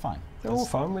 they're all fine. They're all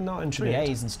fine, we're not engineered.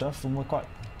 3 A's and stuff, and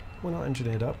we're not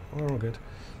engineered up, we're all good.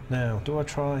 Now, do I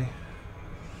try...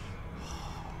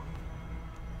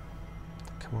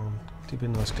 Come on, do be a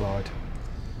nice glide.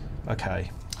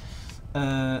 Okay.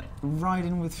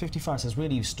 Riding with 55 says,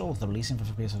 really, you've stalled the releasing for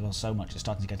PS4 so much, it's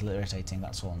starting to get a little irritating,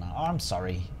 that's all now. I'm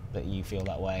sorry that you feel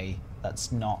that way.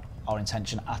 That's not our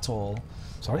intention at all.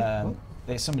 Sorry?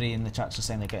 There's somebody in the chat just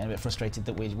saying they're getting a bit frustrated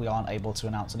that we aren't able to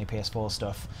announce any PS4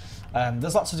 stuff.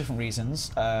 There's lots of different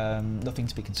reasons. Nothing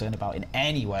to be concerned about in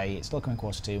any way. It's still coming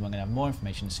Q2, and we're going to have more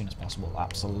information as soon as possible.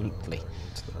 Absolutely.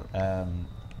 Oh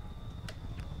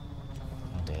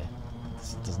dear.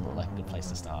 This doesn't look like a good place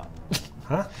to start.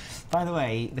 Huh? By the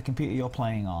way, the computer you're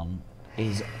playing on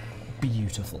is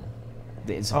beautiful.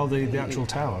 The actual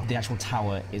tower. The actual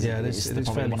tower is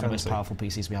probably one of the most powerful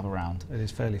PCs we have around. It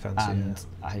is fairly fancy. And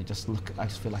I just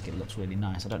feel like it looks really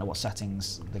nice. I don't know what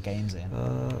settings the game's in.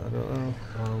 I don't know.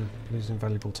 I'm losing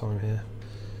valuable time here.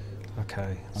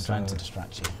 Okay. I'm trying to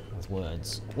distract you with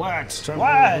words. Words!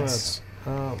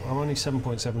 I'm only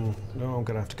 7.7. No, I'm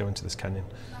going to have to go into this canyon.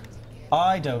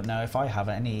 I don't know if I have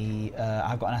any.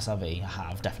 I've got an SRV. I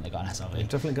have definitely got an SRV. You've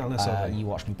definitely got an SRV. You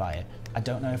watched me buy it. I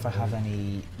don't know if I have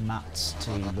any mats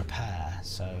to repair,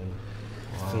 so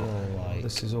I feel like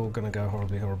this is all going to go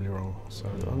horribly, horribly wrong. So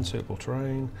unsuitable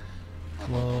terrain.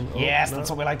 Come on. Yes, that's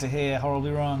what we like to hear.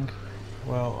 Horribly wrong.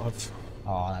 Well, I've.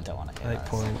 Oh, I don't want to hear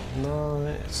 8.9.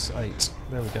 It's 8.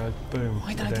 There we go. Boom.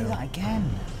 Why did I do that again?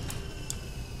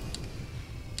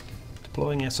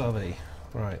 Deploying SRV.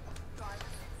 Right.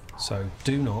 So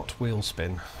do not wheel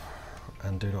spin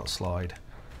and do not slide.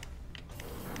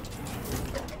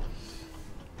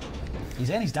 He's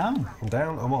in, he's down. I'm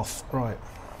down, I'm off. Right.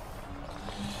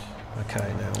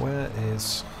 Okay, now where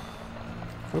is...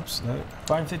 Oops, no.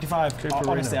 5:55. Cooper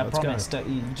Honestly, Arena, I promise.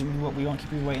 We won't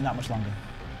keep you waiting that much longer.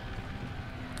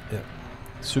 Yeah.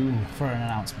 Soon. For an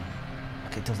announcement.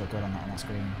 Okay, it does look good on that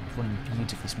screen. It's running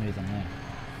beautifully smooth on there.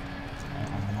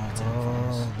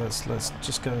 Let's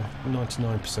just go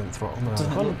 99% throttle. No,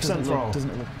 Doesn't it look, 100% throttle. Doesn't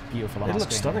it look beautiful on It that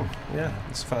looks screen? stunning. Yeah.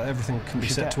 It's fact everything can be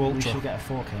set to ultra. We should get a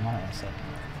 4K monitor set.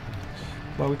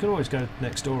 Well, we could always go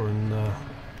next door and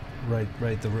raid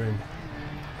the room.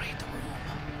 Raid the room.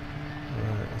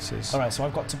 Right, this is... Alright, so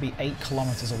I've got to be 8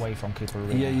 kilometres away from Cooper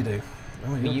Arena. Yeah, you do.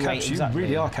 Oh, you exactly?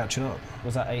 really are catching up.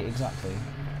 Was that 8 exactly?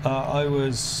 I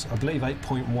was, I believe,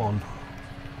 8.1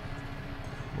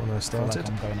 when I I feel started.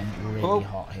 like I'm going in really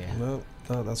hot here. No,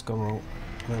 that's gone wrong.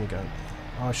 There we go.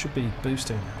 I should be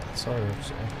boosting. Sorry,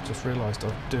 I just realised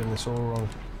I'm doing this all wrong.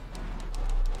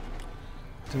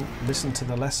 Didn't listen to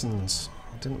the lessons.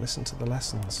 I didn't listen to the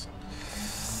lessons.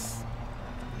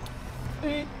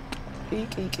 Eek,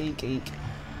 eek, eek, eek, eek.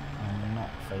 I'm not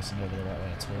facing over the right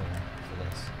way at all for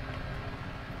this.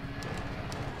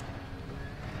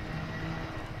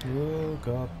 Oh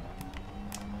God.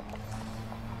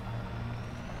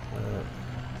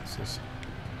 This is...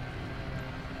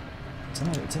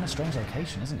 It's in a strange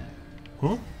location, isn't it?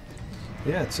 Hmm?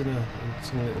 Yeah, it's in a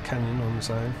little canyon on its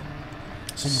own.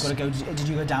 So you've got to go. Did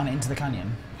you go down into the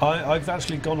canyon? I've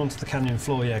actually gone onto the canyon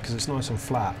floor, yeah, because it's nice and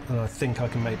flat, and I think I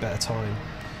can make better time.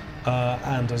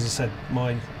 And as I said,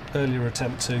 my earlier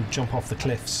attempt to jump off the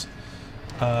cliffs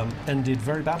ended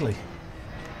very badly.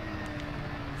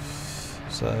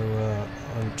 So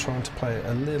I'm trying to play it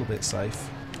a little bit safe.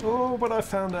 Oh, but I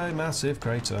found a massive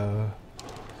crater.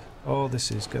 Oh, this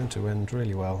is going to end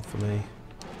really well for me.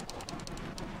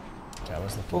 Okay, I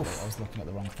was looking at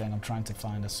the wrong thing. I'm trying to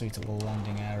find a suitable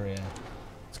landing area.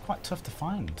 It's quite tough to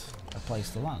find a place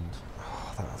to land.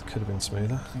 Oh, that could have been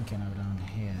smoother. I'm thinking over down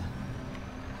here.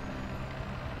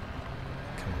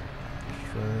 Come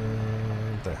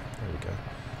on. There we go.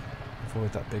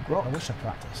 Avoid that big rock. I wish I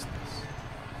practiced this.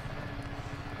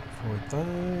 Avoid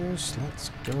those. Let's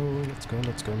go, let's go,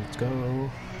 let's go, let's go.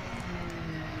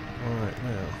 Alright,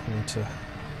 now I need to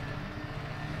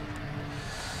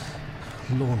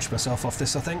launch myself off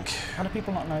this, I think. How do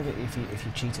people not know that if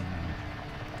you're cheating?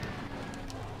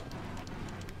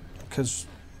 Because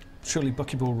surely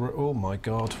Buckyball... Oh my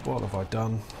God, what have I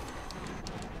done?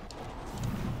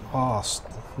 Ah,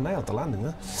 nailed the landing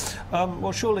there.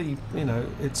 Well, surely, you know,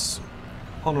 it's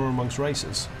honour amongst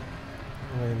racers.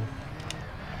 I mean...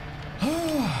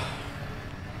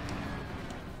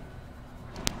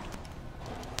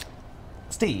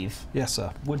 Steve? Yes,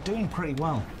 sir. We're doing pretty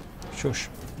well. Shush.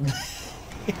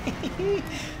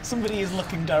 Somebody is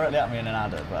looking directly at me in an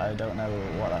adder, but I don't know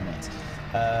what that means.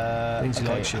 Means he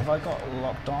likes you. Have I got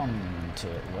locked on to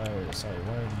it? Where am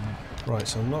I? Right,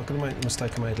 so I'm not going to make the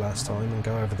mistake I made last time and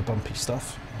go over the bumpy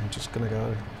stuff. I'm just going to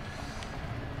go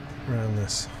around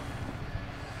this.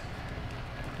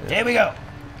 Yeah. Here we go.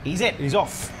 He's in. He's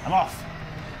off. I'm off.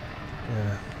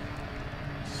 Yeah.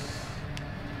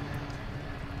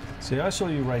 See, I saw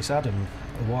you race Adam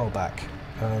a while back,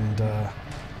 and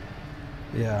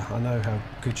yeah, I know how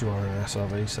good you are in an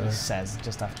SRV. So he says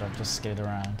just after I've just skid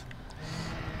around.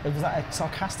 Was that a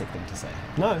sarcastic thing to say?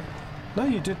 No,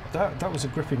 you did that. That was a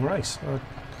gripping race.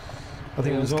 I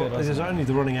think it was only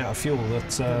the running out of fuel that.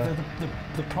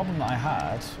 The problem that I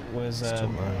had was.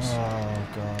 Oh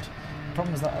God. The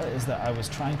problem is that I was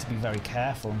trying to be very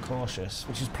careful and cautious,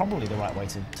 which is probably the right way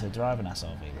to drive an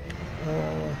SRV.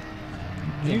 Really.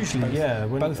 Usually, yeah.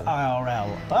 Both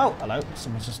IRL. Oh, hello.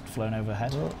 Someone's just flown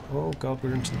overhead. Oh God,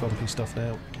 we're into the bumpy stuff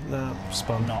now. Nah,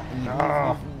 spun.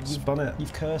 Spun it.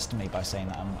 You've cursed me by saying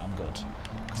that I'm good.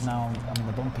 Because now I'm in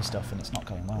the bumpy stuff and it's not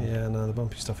going well. Yeah, no, the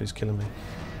bumpy stuff is killing me.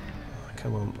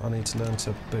 Come on, I need to learn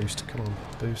to boost. Come on,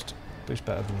 boost. Boost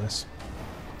better than this.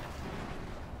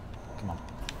 Come on.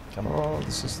 Come on. Oh,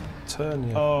 this is turn.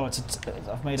 Yeah. Oh,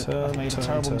 I've made a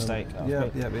terrible mistake. Yeah.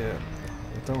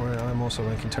 Don't worry, I'm also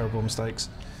making terrible mistakes.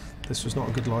 This was not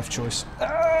a good life choice.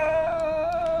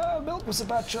 Milk was a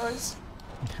bad choice.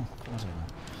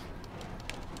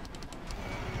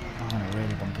 I'm in a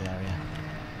really bumpy area.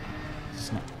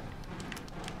 It's not.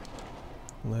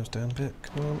 Nose down a bit.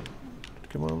 Come on.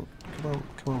 Come on. Come on.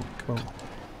 Come on. Come on.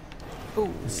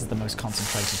 Ooh. This is the most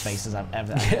concentrated faces we've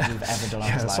ever done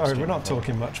on this live sorry, stream. We're not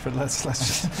talking much, but let's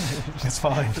just. It's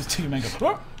fine. Just two men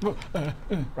go.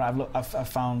 Right, I've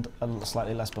found a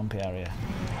slightly less bumpy area.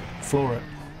 Floor it.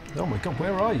 Oh my God,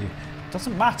 where are you?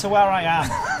 Doesn't matter where I am.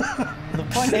 The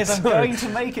point is, I'm going to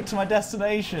make it to my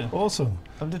destination. Awesome.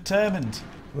 I'm determined.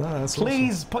 No, that's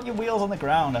Please put your wheels on the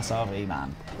ground, SRV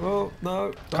man. Oh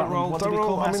no! Don't roll! What Don't did we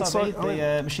roll! call I'm SRV? inside.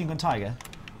 The Machine Gun Tiger.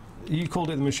 You called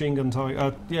it the Machine Gun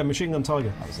Tiger. Yeah, Machine Gun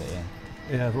Tiger. That was it. Yeah.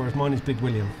 Yeah, whereas mine is Big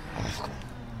William.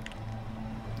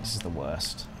 This is the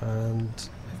worst. And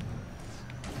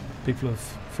people are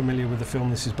familiar with the film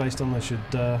this is based on. They should.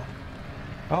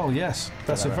 Oh yes,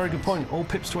 that's a very good point. All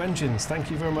pips to engines.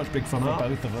 Thank you very much, Big Fun For Art.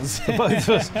 both of us. For both of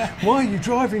us. Why are you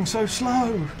driving so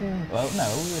slow? Well, no,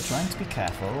 we were trying to be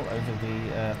careful over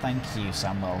the. Thank you,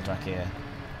 Samuel Drakir.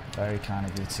 Very kind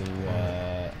of you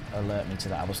to alert me to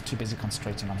that. I was too busy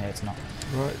concentrating on here to not.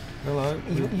 Right. Hello.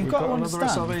 You've got to another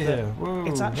understand SRV here. Whoa,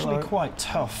 it's actually hello. quite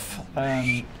tough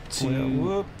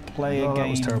to play a That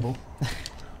was game terrible.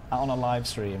 on a live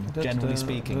stream. Generally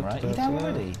speaking, right? You're down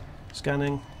already.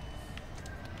 Scanning.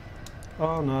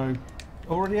 Oh no,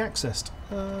 already accessed.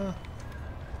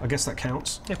 I guess that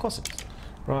counts. Yeah, of course it does.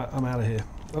 Right, I'm out of here.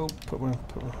 Oh,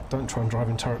 don't try and drive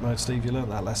in turret mode, Steve. You learnt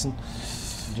that lesson.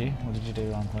 Did you? What did you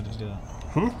do wrong? Why did you do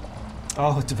that?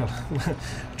 Oh,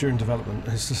 during development,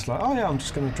 it's just like, oh yeah, I'm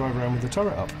just going to drive around with the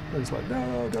turret up. And it's like,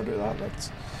 no, don't do that.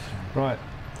 Right,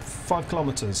 5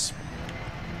 kilometres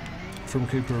from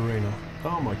Cooper Arena.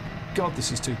 Oh my God,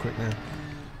 this is too quick now.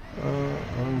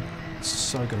 I'm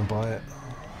so going to buy it.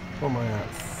 What am I at?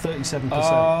 37%.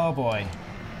 Oh boy.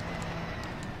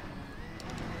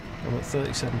 I'm at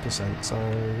 37%, so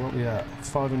what are we at?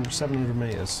 700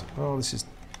 metres. Oh, this is...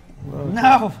 Okay.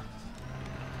 No!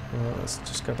 Let's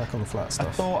just go back on the flat stuff.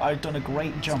 I thought I'd done a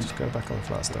great jump. Let's just go back on the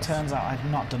flat stuff. Turns out I've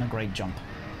not done a great jump.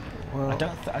 Well,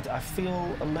 I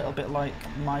feel a little bit like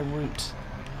my route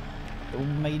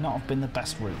may not have been the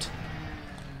best route.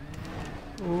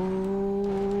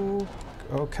 Ooh,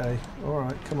 okay,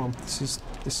 alright, come on. It's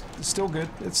still good.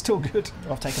 It's still good.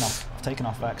 I've taken off.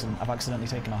 I've accidentally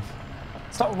taken off.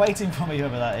 Stop waiting for me,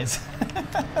 whoever that is.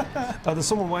 There's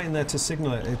someone waiting there to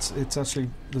signal it. It's actually,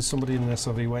 there's somebody in the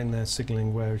SRV waiting there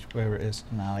signalling where it is.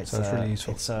 No, it's, so it's really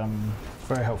useful. It's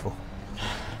very helpful.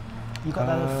 You got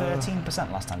there with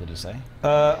 13% last time, did you say?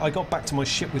 I got back to my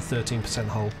ship with 13%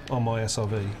 hull on my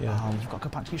SRV. Yeah. Oh, you've got to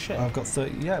go back to your ship. I've got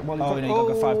 30. Yeah. Well, you got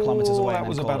to go 5 kilometres away. That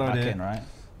was a bad idea. In, right?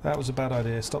 That was a bad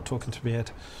idea. Stop talking to me,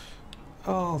 Ed.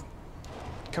 Oh,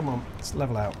 come on. Let's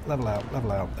level out. Level out.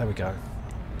 Level out. There we go.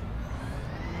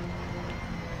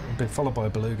 Been followed by a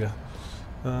beluga.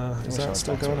 Is that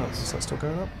still going up? Is that still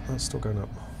going up? That's still going up.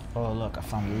 Oh look, I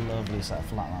found a lovely set of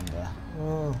flatland there.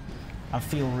 Oh. I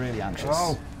feel really anxious.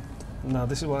 Oh. No,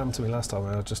 this is what happened to me last time.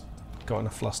 I just got in a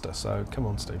fluster. So come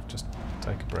on, Steve, just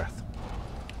take a breath.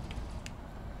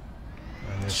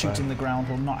 Shooting the ground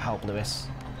will not help, Lewis.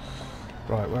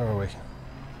 Right, where are we?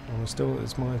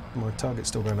 Is my target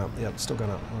still going up? Yep, still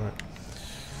going up. All right.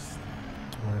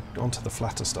 Onto the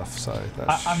flatter stuff. So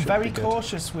I'm very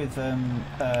cautious with the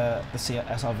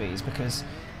SRVs because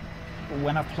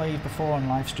when I've played before on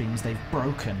live streams, they've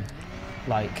broken.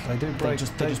 Like they do break.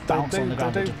 They just bounce on the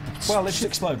ground. They just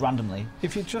explode randomly.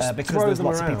 If you just because throw there's them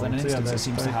lots around, of people in an instance, it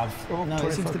seems to have.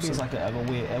 It seems to be like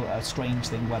a strange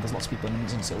thing where there's lots of people in an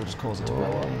instance. It will just cause it to blow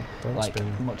up like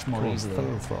much more easily.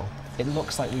 It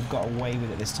looks like we've got away with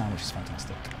it this time, which is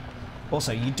fantastic.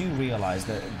 Also, you do realise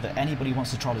that anybody who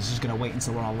wants to troll is just going to wait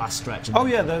until we're on our last stretch. And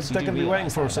they're going to be waiting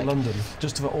for us at London.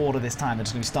 Just for order this time, they're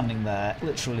just going to be standing there,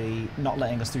 literally not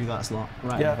letting us through that slot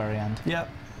right at the very end. Yeah,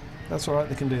 that's all right.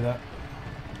 They can do that.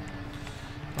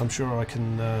 I'm sure I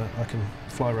can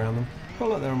fly around them. Oh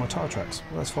look, there are my tyre tracks.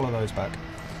 Let's follow those back.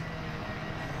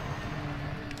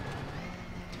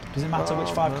 Does it matter which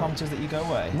 5 kilometres that you go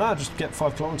away? No, just get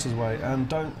 5 kilometres away and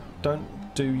don't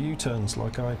do U-turns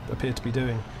like I appear to be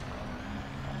doing.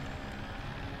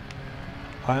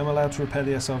 I am allowed to repair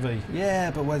the SRV.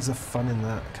 Yeah, but where's the fun in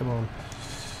that? Come on.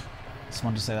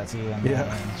 Someone just say that to you in the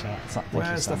chat.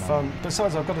 Where's the fun?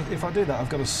 Besides, if I do that, I've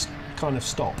got to kind of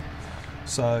stop.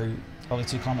 So only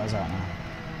 2 kilometres out now.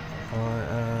 I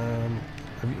am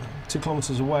 2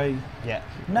 kilometres away. Yeah.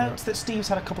 Note that Steve's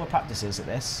had a couple of practices at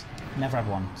this. Never had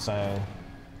one, so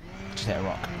just hit a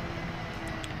rock.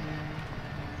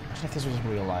 Imagine if this was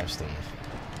real life, Steve.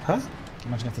 Huh?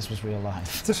 Imagine if this was real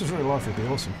life. If this was real life, it'd be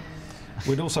awesome.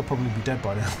 We'd also probably be dead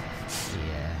by now.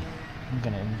 Yeah. I'm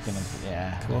gonna,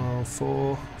 yeah. Come on,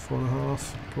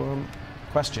 4.5. Come on.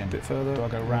 Question. A bit further. Do I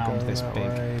go round this big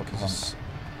way, bump?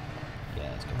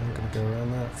 Yeah, let's go. I'm going to go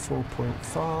around that.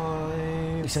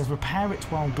 4.5. He says repair it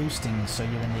while boosting so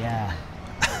you're in the air.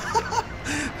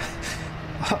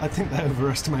 I think they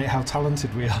overestimate how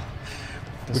talented we are.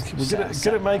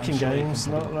 Good at making games.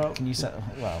 Can you set?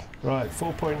 Well, right,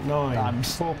 4.9. I'm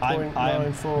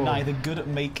 4.94. neither good at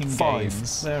making 5.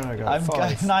 games. There I go. I'm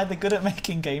 5. neither good at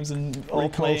making games or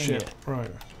playing ship. it.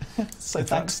 Right. So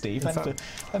thanks, Steve.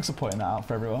 Thanks for pointing that out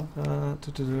for everyone.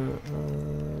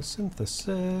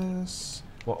 Synthesis.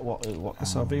 What?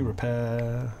 SRV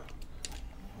repair.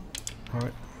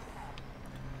 Right.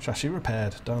 Chassis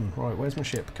repaired. Done. Right. Where's my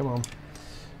ship? Come on.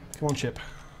 Come on, ship.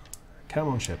 Come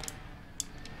on, ship.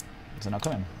 Is it not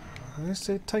coming?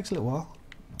 It takes a little while.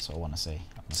 That's what I want to see.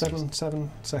 7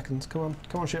 seconds. Come on.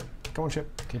 Come on, ship. Come on,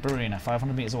 ship. Keep Arena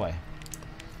 500 meters away.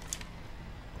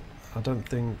 I don't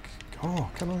think... Oh,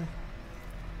 can I?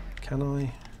 Can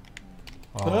I?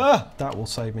 Oh, that will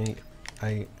save me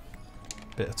a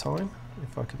bit of time.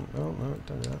 If I can... Oh, no,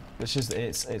 don't do that.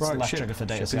 It's right, left trigger for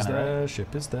data scanner. Ship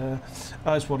is there, ship is there.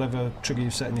 Oh, it's whatever trigger you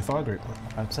set in your fire group.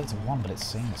 I've set it to 1, but it's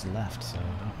saying it's left, so...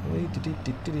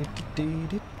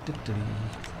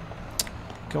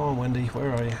 Go on, Wendy,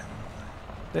 where are you?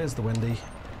 There's the Wendy.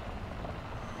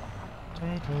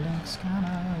 Take a link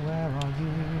scanner, where are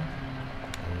you?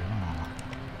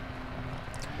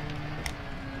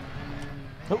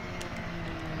 Oh.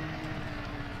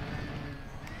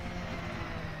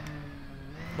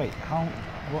 Wait, how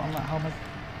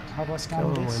do I scan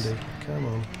Come on, this? Wendy, come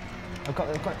on. I've got.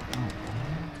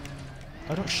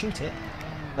 Oh, don't shoot it.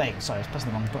 There, sorry, I was pressing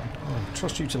the wrong button. Oh, I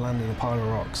trust you to land in a pile of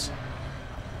rocks.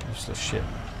 Useless shit.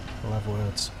 I'll have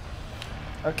words.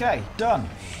 Okay, done.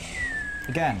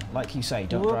 Again, like you say,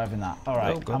 don't drive in that. All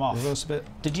right, I'm off. Reverse a bit.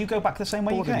 Did you go back the same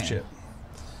way you came? Ship.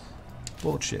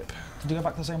 Board ship. Did you go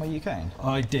back the same way you came?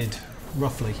 I did,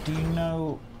 roughly. Do you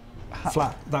know...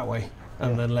 Flat, that way,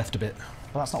 and then left a bit.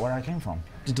 Well, that's not where I came from.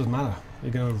 It doesn't matter.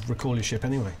 You're going to recall your ship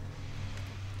anyway.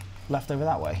 Left over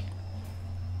that way?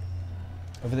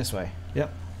 Over this way?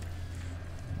 Yep.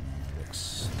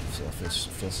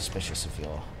 Feels suspicious if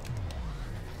you're...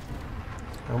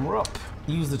 And we're up.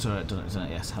 Use the turret, doesn't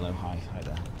it? Yes, hello, hi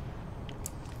there.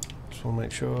 Just want to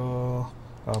make sure... Oh,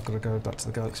 I've got to go back to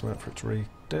the galaxy map for it to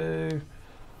redo.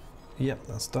 Yep,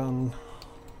 that's done.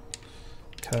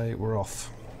 Okay, we're off.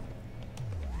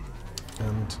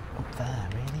 And... Up there,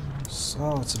 really?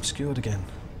 Oh, it's obscured again.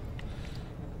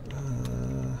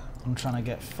 I'm trying to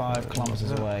get 5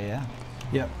 kilometres away, yeah?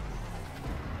 Yep.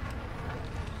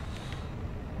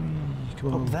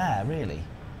 Come on. Up there, really?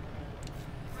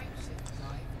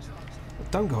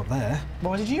 Don't go up there.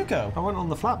 Where did you go? I went on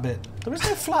the flat bit. There is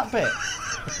no flat bit.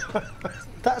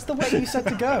 That's the way you said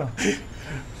to go.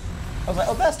 I was like,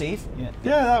 up there, Steve. Yeah,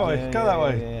 that way. Yeah, go that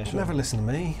way. Yeah, sure. Never listen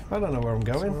to me. I don't know where I'm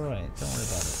going. It's all right. Don't worry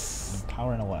about it. I'm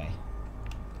powering away.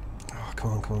 Oh,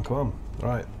 come on, come on, come on.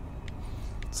 Right.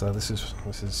 So this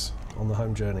is on the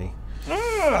home journey.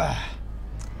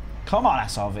 Come on,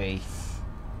 SRV.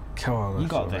 Come on, you SRV.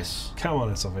 got this. Come on,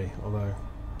 SRV. Although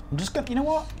I'm just gonna. You know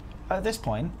what? At this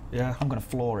point, yeah, I'm gonna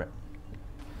floor it.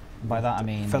 By that I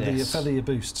mean feather your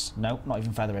boosts. Nope, not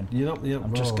even feathering. You're not.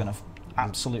 I'm just gonna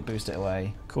absolute boost it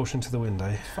away. Caution to the wind,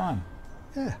 eh? Fine.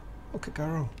 Yeah. What could go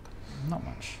wrong? Not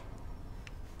much.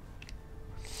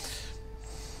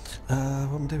 What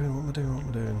am I doing? What am I doing? What am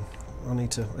I doing? I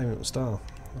need to aim at the star.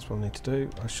 That's what I need to do.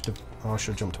 I should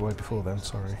have jumped away before then.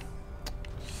 Sorry.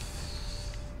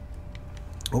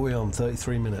 What are we on?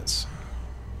 33 minutes.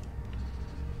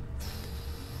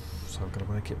 So I've got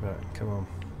to make it back. Come on.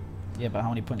 Yeah, but how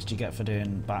many points do you get for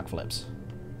doing backflips?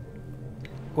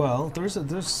 Well, there's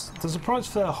a prize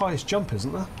for the highest jump,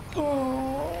 isn't there?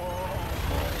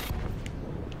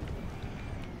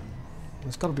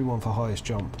 There's got to be one for highest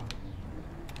jump.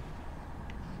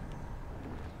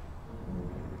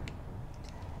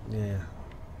 Yeah.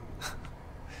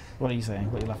 What are you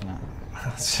saying? What are you laughing at?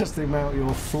 It's just the amount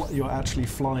you're actually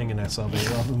flying in SRB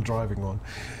rather than driving one.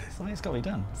 So it's got to be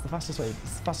done. It's the fastest way.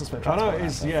 It's the fastest way. I know it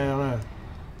is. Yeah, I know.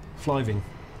 Flyving.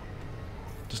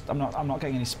 Just I'm not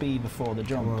getting any speed before the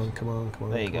jump. Come on, come on, come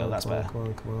on. There you go. That's better. Come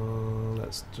on, come on.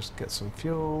 Let's just get some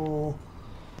fuel.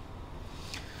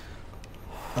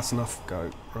 That's enough.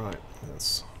 Go. Right.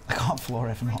 That's. I can't floor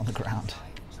if I'm not on the ground.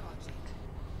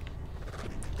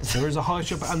 There is a high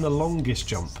jump and the longest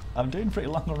jump. I'm doing pretty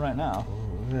long one right now.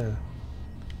 Oh, yeah.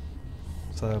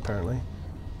 So apparently,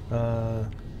 yeah.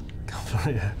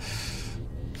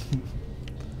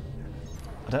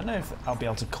 I don't know if I'll be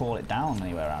able to call it down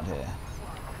anywhere around here.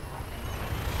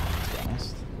 To be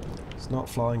honest, it's not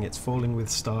flying; it's falling with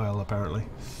style. Apparently,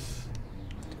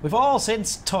 we've all seen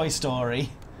Toy Story.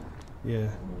 Yeah.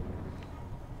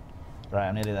 Right,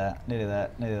 I'm nearly there. Nearly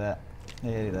there. Nearly there.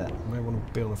 Nearly there. You may want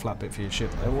to be on a flat bit for your ship.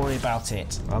 Don't worry about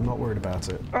it. I'm not worried about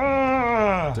it.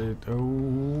 Dude,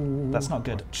 oh, that's not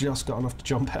good. I just got enough to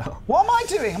jump out. What am I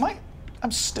doing? Am I?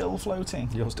 I'm still floating.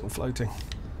 You're still floating.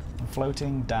 I'm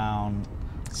floating down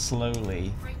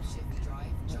slowly.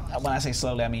 When I say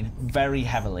slowly, I mean very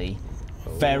heavily.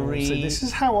 Very. See, this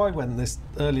is how I went this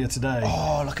earlier today.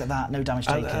 Oh, look at that! No damage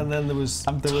taken. And then there was.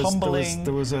 I'm tumbling.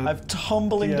 I'm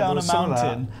tumbling down a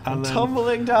mountain. I'm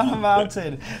tumbling down a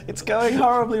mountain. It's going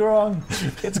horribly wrong.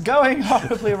 It's going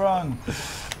horribly wrong.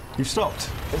 You've stopped.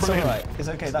 It's all right. It's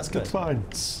okay. That's good. It's fine.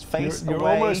 Face you're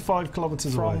away almost 5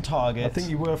 kilometres away from target. I think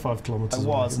you were 5 kilometres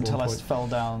away. I was until I fell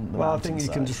down the Well, I mountain think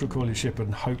you can just recall your ship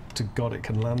and hope to God it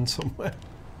can land somewhere.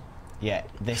 Yeah,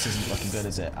 this isn't looking good,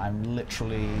 is it? I'm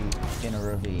literally in a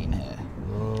ravine here.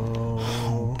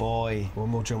 Oh boy. One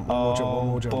more jump, one more jump, one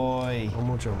more jump. Boy. One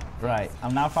more jump. Right,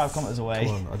 I'm now 5 kilometres away.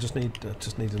 Come on, I just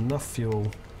need enough fuel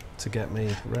to get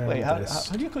me round. Wait, how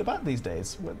do you call it back these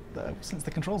days? Since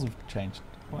the controls have changed.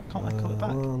 Why can't I call it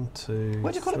back? 1, 2,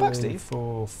 Where'd you call it back, Steve?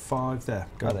 4, 5, there.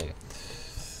 Go. Oh, there you go.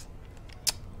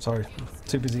 Sorry,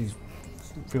 too busy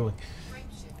fueling.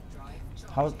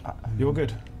 You're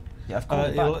good. Yeah, I've called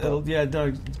it back. Yeah,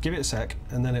 no, give it a sec,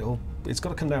 and then it's got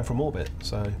to come down from orbit.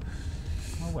 So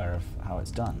I'm aware of how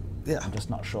it's done. Yeah, I'm just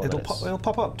not sure. It'll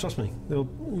pop up. Trust me.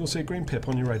 You'll see a green pip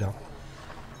on your radar.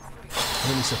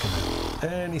 Any second now.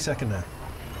 Any second now.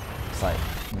 It's like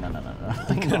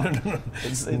no.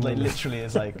 It's like literally.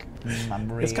 It's like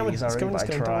I'm really sorry, but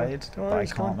I tried, but I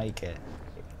can't make it.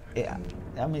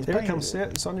 I mean, here it comes. Yeah,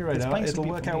 it's on your radar. It'll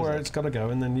work out where it's got to go,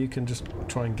 and then you can just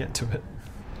try and get to it.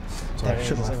 Sorry, there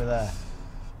it is. It's over there.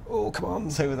 Oh, come on!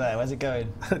 It's over there. Where's it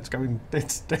going? It's going.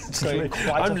 It's going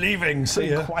I'm leaving.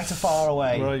 See ya. Quite a far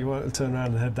away. Right, you want to turn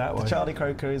around and head that way. The Charlie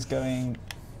Croker is going.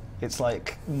 It's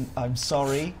like, I'm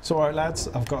sorry. It's all right, lads.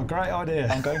 I've got a great idea.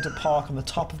 I'm going to park on the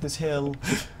top of this hill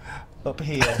up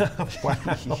here. Wow.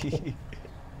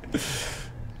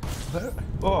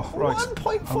 Oh, right.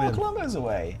 1.4 kilometres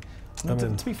away.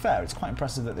 To be fair, it's quite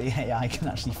impressive that the AI can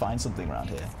actually find something around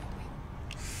here.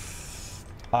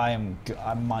 I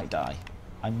might die.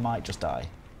 I might just die.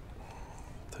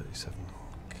 37.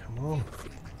 Come on.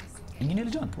 Are you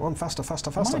nearly done? Come on, faster, faster,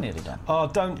 faster. Am I nearly done? Oh,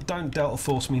 don't Delta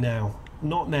Force me now.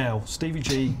 Not now. Stevie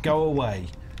G, go away.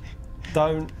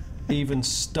 Don't even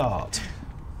start.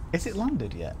 Is it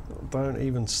landed yet? Don't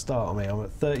even start on me. I'm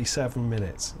at 37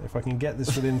 minutes. If I can get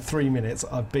this within 3 minutes,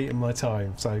 I've beaten my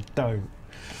time. So don't.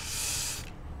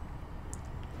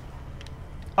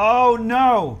 Oh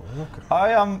no! Okay.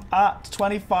 I am at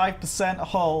 25%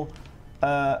 hull.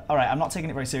 Alright, I'm not taking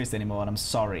it very seriously anymore, and I'm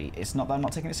sorry. It's not that I'm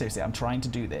not taking it seriously. I'm trying to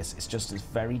do this. It's just it's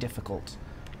very difficult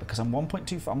because I'm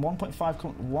 1.2. I'm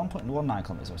 1.19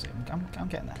 kilometers. I'm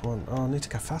getting there. Come on. Oh, I need to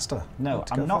go faster. No,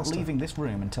 I'm not leaving this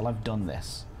room until I've done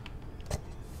this.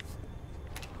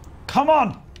 Come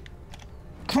on!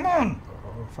 Come on!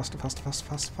 Oh, faster, faster, faster,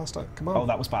 faster, faster. Come on. Oh,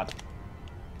 that was bad.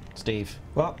 Steve.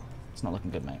 What? It's not looking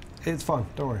good, mate. It's fine.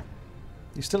 Don't worry.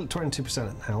 You're still at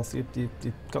 22% health.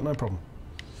 You've got no problem.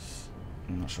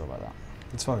 I'm not sure about that.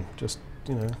 It's fine. Just,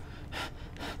 you know.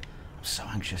 I'm so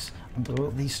anxious.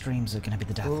 These streams are going to be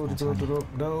the death.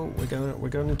 No, we're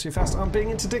going in too fast. I'm being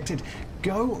interdicted.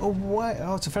 Go away.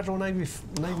 Oh, it's a Federal Navy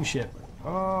ship.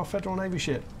 Oh, Federal Navy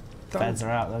ship. Feds are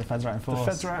out. The Feds are out in force. The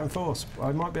Feds are out in force.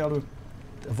 I might be able to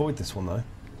avoid this one though,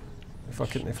 if I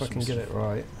can get it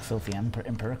right. Filthy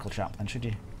empirical chap, then, should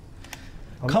you?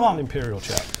 Come on, Imperial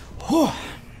chap.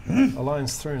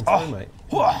 Alliance through and through, mate.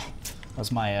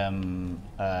 That's my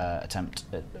attempt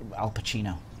at Al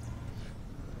Pacino.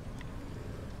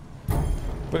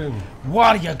 Boom.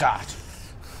 What do you got?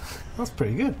 That's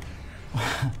pretty good.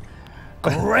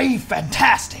 Great,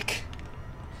 fantastic.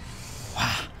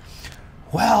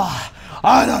 Well,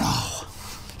 I don't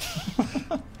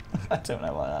know. I don't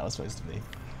know what that was supposed to be.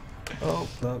 Oh,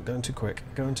 no, going too quick.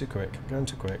 Going too quick. Going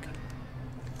too quick.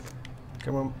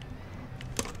 Come on.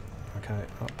 Okay,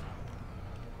 up.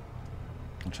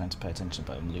 I'm trying to pay attention,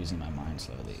 but I'm losing my mind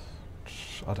slowly.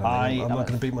 I don't know. I'm not going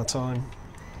to beat my time.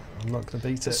 I'm not going to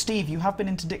beat it. Steve, you have been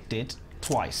interdicted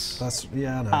twice. That's,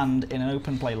 yeah, I know. And in an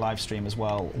open play live stream as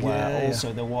well, where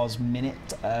also there was minute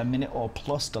or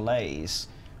plus delays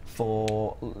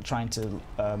for trying to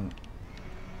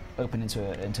open into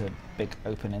a big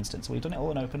open instance. We've done it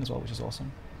all in open as well, which is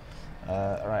awesome.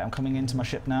 Alright, I'm coming into my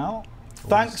ship now.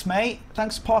 Thanks, mate.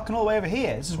 Thanks for parking all the way over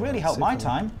here. This has really helped my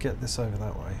time. Get this over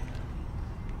that way.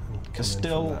 There's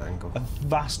still a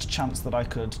vast chance that I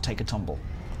could take a tumble.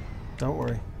 Don't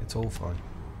worry, it's all fine.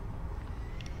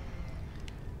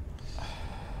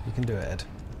 You can do it, Ed.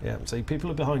 Yeah, see,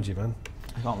 people are behind you, man.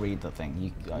 I can't read the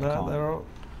thing. I can't.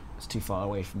 It's too far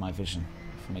away from my vision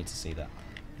for me to see that.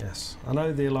 Yes, I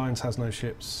know the Alliance has no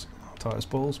ships tight as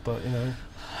balls, but, you know,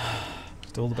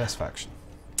 still the best faction.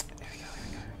 Here we go.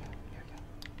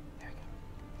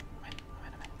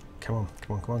 Come on,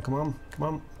 come on, come on, come on, come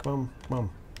on, come on, come on.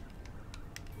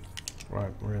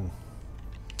 Right, we're in.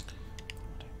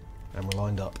 And we're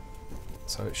lined up.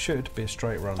 So it should be a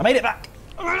straight run. I made it back!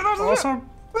 Awesome!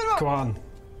 Come on.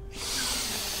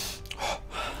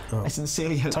 I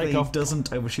sincerely hope that he off.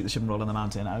 doesn't overshoot the ship and roll on the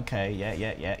mountain. Okay,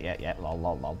 yeah, lol,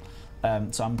 lol, lol.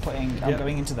 So I'm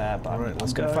going into there, but I'm going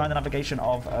to find the navigation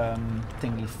of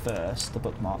thingy first, the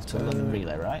bookmark to London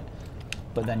Relay, right?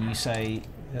 But then you say...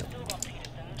 Yep.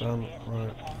 Done,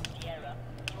 right.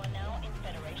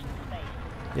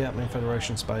 Yeah, I'm in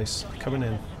Federation space. Coming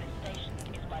in.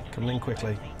 Coming in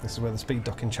quickly. This is where the speed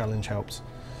docking challenge helps.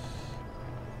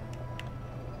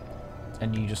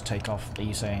 And you just take off, are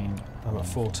you saying? I'm at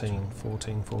 14,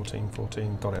 14, 14,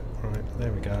 14. Got it. Right,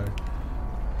 there we go.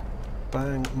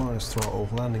 Bang, minus throttle,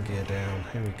 landing gear down.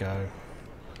 Here we go.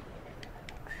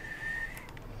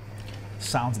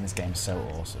 Sounds in this game are so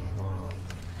awesome.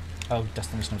 Oh,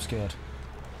 Destination Obscured.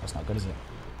 That's not good, is it?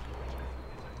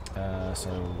 So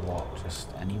what? Just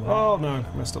anywhere? Oh no,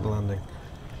 messed up the landing.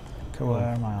 Come on. Where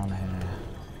am I on here?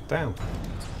 Down.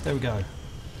 There we go.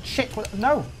 Shit!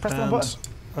 No! Press the wrong button. I just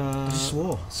Uh,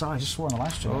 swore. Sorry, I just swore on the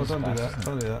live stream. oh, don't do that.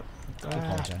 Don't do that. I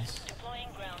apologise.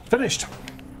 Finished.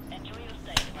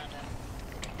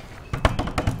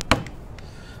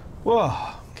 Whoa.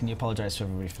 Can you apologise to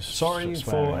everybody for Sorry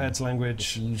swearing? for Ed's It's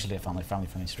language. usually a family-friendly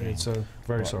stream. It's very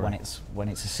But sorry. when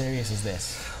it's as serious as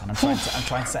this, and I'm trying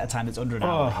to set a time that's under an Oh,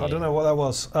 hour. I don't know what that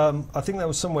was. I think that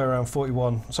was somewhere around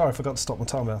 41. Sorry, I forgot to stop my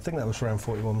timer. I think that was around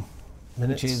 41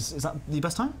 minutes. Which is that the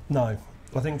best time? No.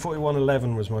 I think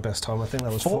 41:11 was my best time. I think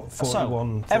that was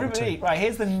 41. So, everybody, right,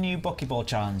 here's the new Buckyball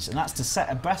challenge, and that's to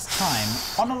set a best time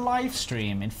on a live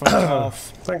stream in front of,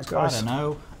 Thanks, guys. I don't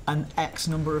know, an X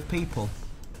number of people.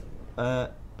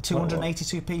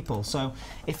 282 people. So,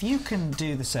 if you can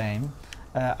do the same,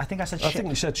 I think I said ship. I think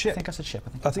you said ship. I think I said ship.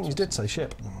 I think you did say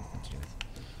ship.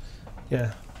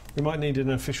 Yeah. We might need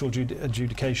an official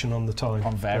adjudication on the time.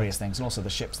 On various things, and also the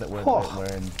ships that we're in.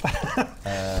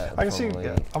 I can see.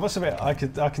 I must admit, I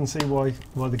can see why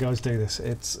the guys do this.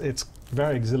 It's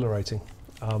very exhilarating.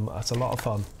 It's a lot of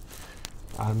fun,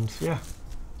 and yeah.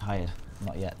 Hired,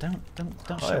 not yet. Don't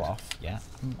show Hired. off. Yeah,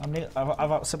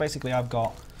 so basically, I've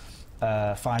got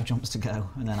 5 jumps to go,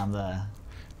 and then I'm there.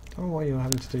 Oh, why are you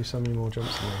having to do so many more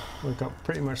jumps than me? We've got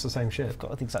pretty much the same ship. I've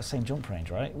got the exact same jump range,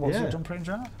 right? What's your jump range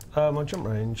at? My jump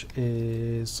range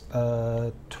is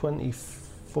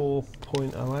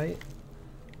 24.08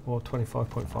 or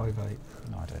 25.58.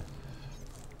 No idea.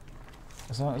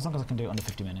 As long as I can do it under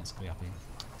 50 minutes, I'll be happy.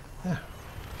 Yeah.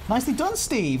 Nicely done,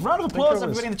 Steve. Round of applause, you.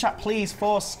 everybody in the chat, please,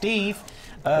 for Steve.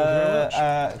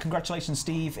 Congratulations,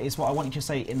 Steve, is what I want you to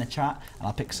say in the chat, and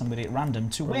I'll pick somebody at random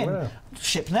to win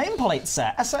ship nameplate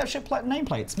set. A set of ship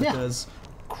nameplates, because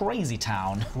crazy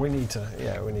town. We need to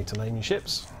name your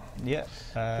ships. Yeah.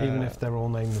 Even if they're all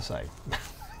named the same.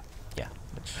 Yeah.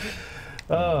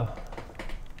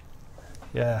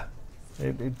 Yeah.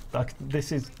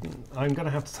 This is. I'm going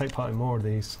to have to take part in more of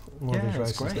these. These races.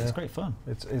 It's great. Now. It's great fun.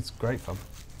 It's great fun.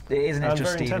 It is an interest,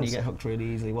 very Steve, and you intense. get hooked really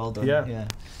easily. Well done. Yeah.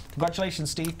 Congratulations,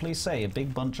 Steve. Please say a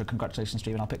big bunch of congratulations,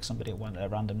 Steve, and I'll pick somebody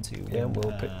at random to win. Yeah,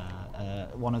 we'll pick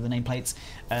one of the nameplates.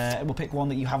 We'll pick one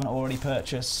that you haven't already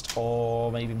purchased,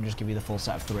 or maybe we'll just give you the full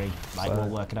set of 3. We'll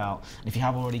work it out. And if you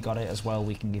have already got it as well,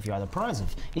 we can give you either a prize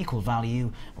of equal value,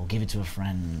 or give it to a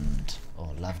friend or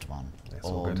loved one,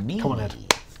 or me. Come on, Ed.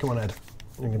 Come on, Ed.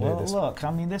 You can do this. Look,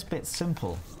 I mean, this bit's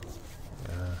simple.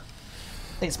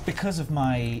 It's because of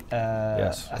my.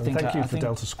 Yes. Thank you for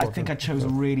Delta Squadron. I think I chose a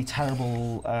really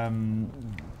terrible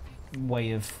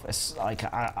way of the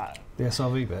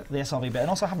SRV bit. The SRV bit, and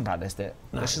also I haven't practiced it.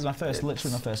 No, this is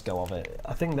literally my first go of it.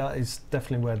 I think that is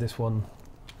definitely where this one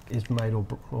is made or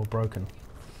broken.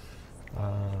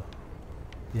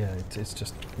 It's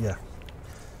just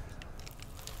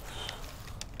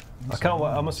I can't wait.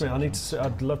 I must admit,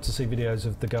 I'd love to see videos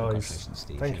of the guys.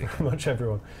 Thank you very much,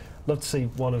 everyone. Love to see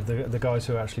one of the guys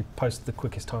who actually posted the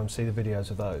quickest time, see the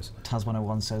videos of those.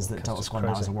 Taz101 says that Delta Squad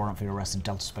now has a warrant for your arrest in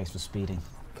Delta Space for speeding.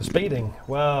 For speeding?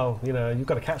 Well, you've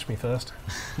got to catch me first.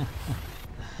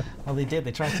 Well, they did.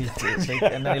 They tried to,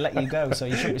 and then they let you go. So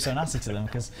you shouldn't be so nasty to them,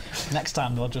 because next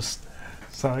time they'll just.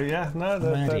 So yeah, no,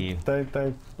 they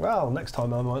well, next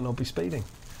time I might not be speeding.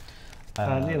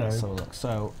 And So look.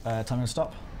 So tell me to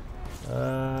stop.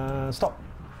 Stop.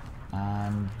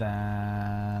 And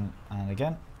then and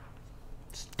again.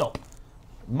 Stop.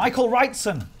 Michael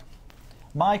Wrightson.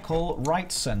 Michael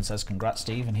Wrightson says, "Congrats,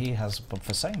 Steve," and he has,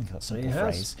 for saying that simple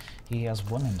phrase, he has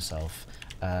won himself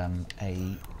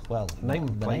a well, the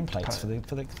nameplates for the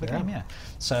game, yeah.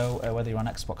 So whether you're on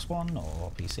Xbox One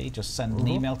or PC, just send an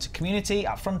email to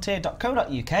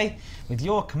community@frontier.co.uk with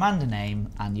your commander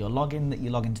name and your login that you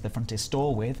log into the Frontier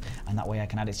store with, and that way I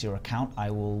can add it to your account.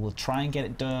 I will try and get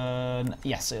it done.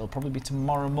 Yes, it'll probably be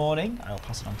tomorrow morning. I'll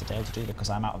pass it on to Dale to do because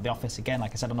I'm out of the office again,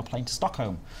 like I said, on a plane to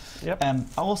Stockholm. Yep.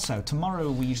 Also, tomorrow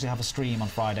we usually have a stream on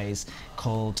Fridays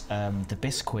called the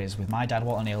BIS Quiz with my dad,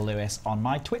 Walter Neil Lewis, on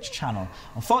my Twitch channel.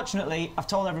 Unfortunately, I've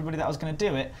told everybody that I was going to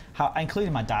do it,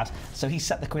 including my dad, so he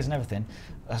set the quiz and everything.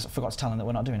 I forgot to tell him that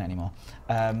we're not doing it anymore.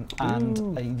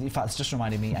 In fact, it's just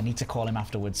reminded me I need to call him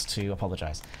afterwards to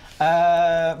apologise.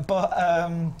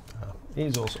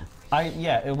 He's awesome.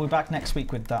 We'll be back next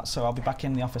week with that. So I'll be back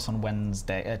in the office on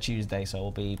Tuesday. So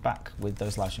I'll be back with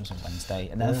those live streams on Wednesday.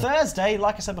 And then Thursday,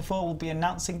 like I said before, we'll be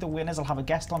announcing the winners. I'll have a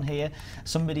guest on here,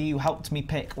 somebody who helped me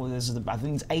pick. Well, I think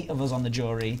there's 8 of us on the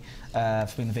jury for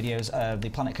doing the videos. The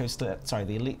Planet Coaster, sorry,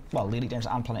 the Elite Dangerous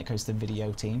and Planet Coaster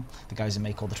video team, the guys who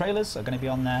make all the trailers, are going to be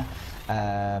on there.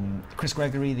 Chris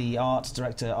Gregory, the art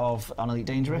director of On Elite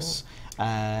Dangerous.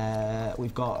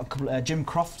 We've got a couple, Jim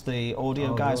Croft, the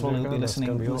audio guy as well, who'll be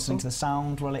listening to the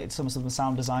sound related, some of the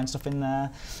sound design stuff in there.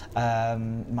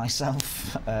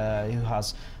 Myself, who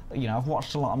has, I've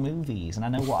watched a lot of movies and I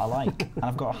know what I like, and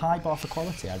I've got a high bar for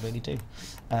quality. I really do.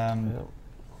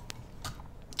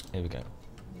 Here we go.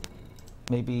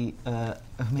 Maybe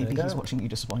he's watching you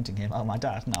disappointing him. Oh, my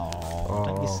dad. No,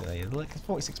 don't be silly. Look, it's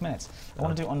 46 minutes. I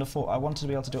want to do it under 4. I wanted to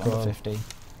be able to do it under 50.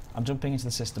 I'm jumping into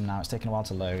the system now. It's taking a while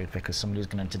to load because somebody's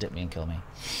going to dip me and kill me.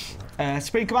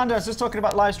 Supreme Commander, I was just talking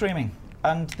about live streaming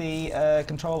and the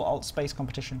Control Alt Space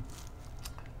competition.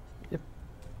 Yep.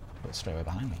 But straight away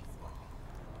behind me.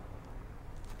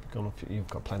 You've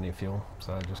got plenty of fuel,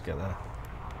 so just get there.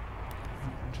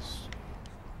 Just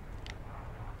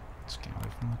get away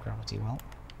from the gravity well.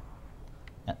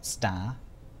 Star.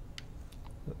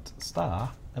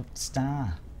 Star?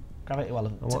 Star. Gravity well.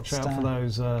 And watch out for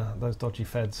those dodgy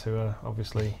feds who are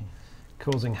obviously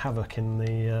causing havoc in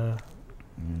the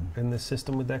in this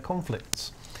system with their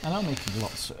conflicts. And I'm making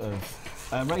lots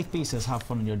of Wraith B says have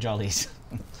fun in your jollies.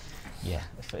 Yeah,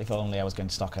 if only I was going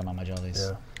to Stockholm on my jollies.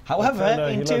 Yeah. However,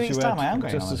 in 2 weeks' time I am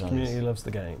going on my jollies. Just as community loves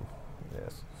the game.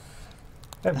 Yes.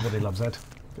 Everybody loves Ed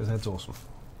because Ed's awesome.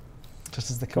 Just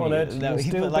as the community,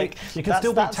 you can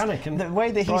still beat Tannic. And the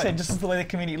way that he said, just as the way the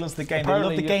community loves the game,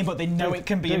 apparently they love the game, but they know it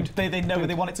can be. They know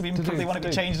they want it to be improved. They want it to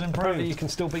be changed and improved. Apparently, you can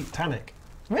still beat Tannic.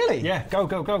 Really? Yeah. Go.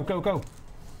 All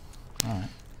right.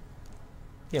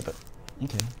 Yeah, but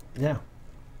okay. Yeah.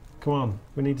 Come on.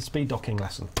 We need a speed docking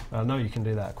lesson. I know you can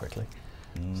do that quickly.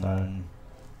 So.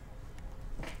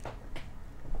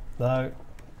 No,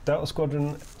 Delta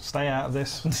Squadron, stay out of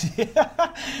this.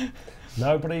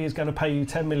 Nobody is going to pay you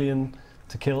 10 million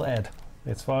to kill Ed.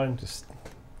 It's fine. Just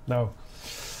no.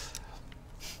 Is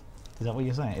that what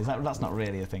you're saying? That's not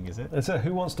really a thing, is it? It's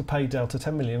who wants to pay Delta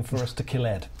 10 million for us to kill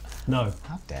Ed? No.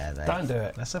 How dare they? Don't do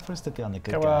it. They're supposed to be on the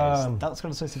good guys. That's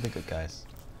supposed to be the good guys.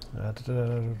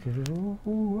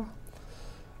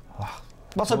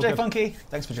 What's up, Jay Funky?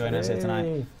 Thanks for joining us here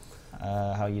tonight.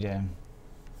 How are you doing?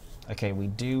 Okay, we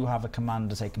do have a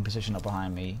commander taking position up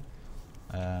behind me.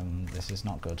 This is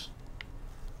not good.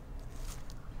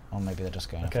 Or maybe they're just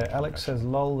going. Okay, Alex says,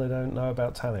 "Lol, they don't know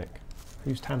about Tannic."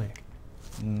 Who's Tannic?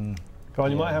 Go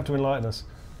on, you might have to enlighten us.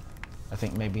 I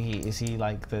think maybe is he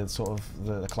like the sort of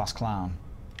the class clown?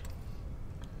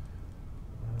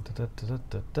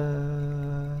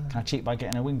 Can I cheat by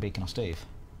getting a wing beacon off Steve?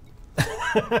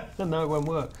 No, it won't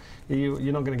work.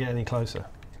 You're not going to get any closer.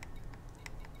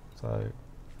 So,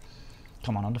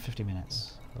 come on, under 50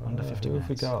 minutes. Under 50 minutes. Who have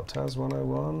we got? Taz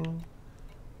 101.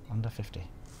 Under 50.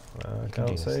 I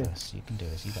can't see. You can do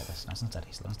this. You got this. Nice and steady.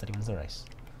 Slow and steady wins the race.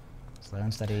 Slow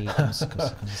and steady comes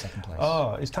to second place.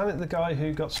 Oh, is Tannic the guy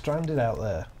who got stranded out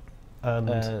there?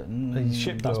 And his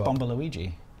ship blew up? That's Bomber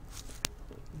Luigi.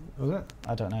 Was it?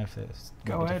 I don't know if it's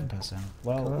Go ahead. Person.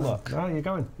 Well, look. No, you're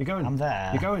going. I'm there.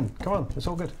 You're going. Come on, it's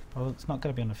all good. Well, it's not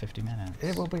going to be under 50 minutes.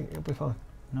 It'll be fine.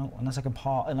 No, unless I can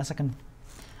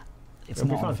It's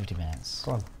not under 50 minutes.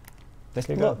 Go on.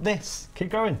 Keep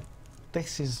going.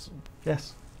 This is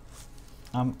yes.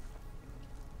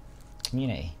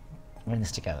 Community. We're in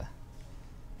this together.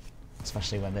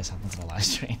 Especially when this happens on a live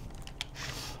stream.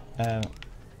 Don't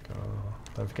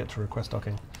forget to request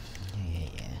docking. Yeah.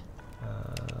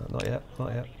 Not yet.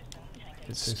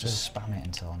 Just spam it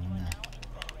until I'm in there.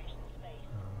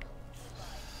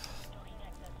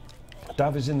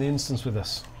 Dav is in the instance with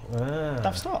us.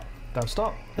 Dav stop.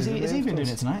 Has he been doing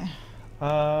it tonight?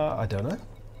 I don't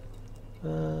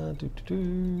know.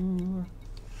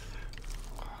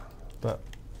 But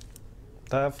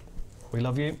Dav, we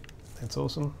love you. It's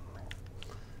awesome.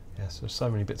 Yes, there's so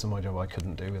many bits of my job I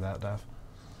couldn't do without Dav.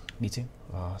 Me too.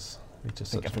 Oh, I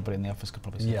think everybody in the office could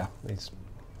probably say yeah, he's...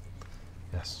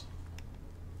 Yes.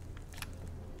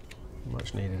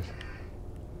 Much needed.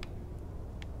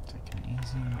 Taking it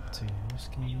easy, not too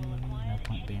risky. No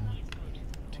point being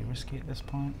too risky at this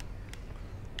point.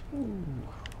 Ooh.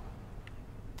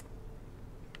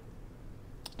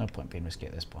 No point being risky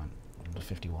at this point. Under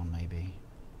 51 maybe.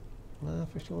 No,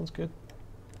 51's good.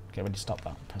 Get ready to stop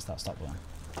that. Press that stop button.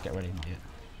 Get ready, not yet.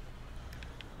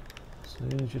 As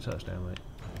soon as you touch down, mate.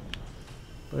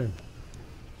 Boom.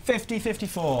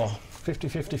 50-54.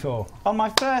 50-54. On my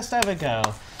first ever go.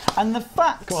 And the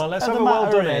fact Come on, let's of have the a well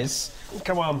matter done is...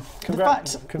 Come on. The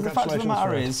fact of the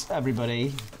matter is,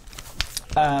 everybody,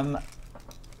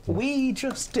 we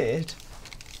just did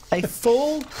a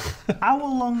full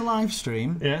hour-long live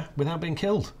stream. Yeah, without being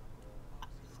killed.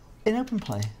 In open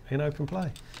play. In open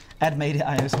play. Ed made it,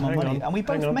 I owe some more money. On, and we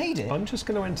both made it. I'm just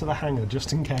going to enter the hangar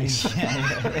just in case.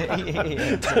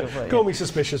 yeah. Call me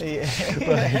suspicious.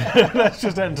 But let's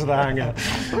just enter the hangar.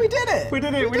 We did it. We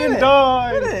did it. We didn't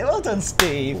die. We did it. Well done,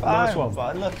 Steve. Nice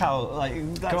one. Look how,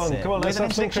 like, that's Come on, let's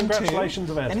have some congratulations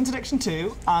of Ed. An introduction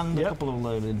to, and a couple of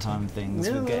loading time things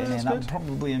for getting in. That's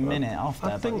probably a minute off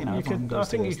there. I think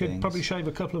you could probably shave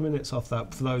a couple of minutes off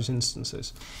that for those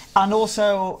instances. And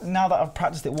also, now that I've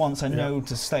practiced it once, I know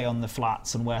to stay on the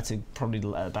flats and where to probably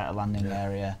a better landing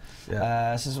area.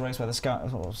 This is a race where the scout...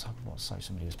 sorry,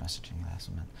 somebody was messaging there.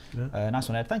 Something. Nice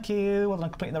one, Ed. Thank you. Well done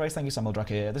completing the race. Thank you, Samuel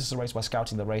Drucker. This is a race where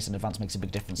scouting the race in advance makes a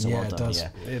big difference. So well done. It does.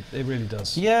 It really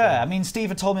does. Yeah, I mean, Steve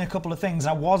had told me a couple of things.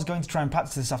 I was going to try and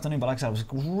practice this afternoon, but like I said, I was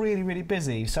really, really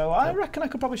busy. So I reckon I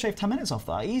could probably shave 10 minutes off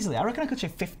that easily. I reckon I could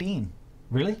shave 15.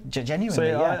 Really? Genuinely, so,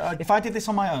 yeah. If I did this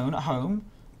on my own at home,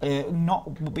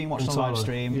 not being watched on live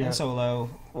stream, in solo,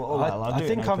 I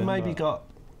think I've maybe got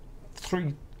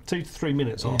 2 to 3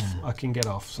 minutes off. I can get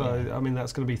off. So I mean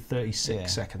that's going to be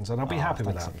 36 seconds, and I'll be happy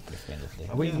with that.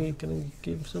 Are we going to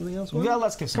give something else away? Well,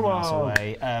 let's give something else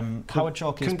away. Howard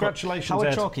Chalky. Congratulations, Howard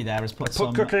Ed. Chalky there has put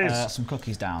some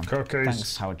cookies down. Cookies.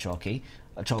 Thanks, Howard Chalky.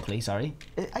 Chalkley, sorry.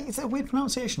 It's a weird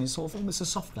pronunciation. It's sort of it's a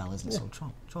soft vowel, isn't it? So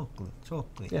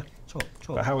chocolate. Yeah.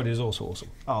 But Howard is also awesome.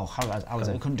 Oh, Howard,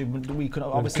 we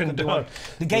couldn't do one.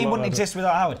 The game wouldn't exist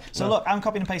without Howard. So look, I'm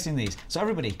copying and pasting these. So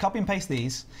everybody, copy and paste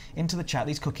these into the chat.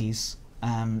 These cookies,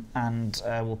 and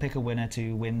we'll pick a winner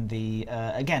to win the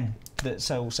again.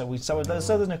 So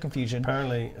there's no confusion.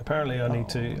 Apparently,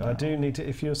 I do need to.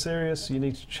 If you're serious, you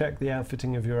need to check the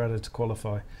outfitting of your adder to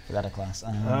qualify. For that class.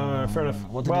 Fair enough.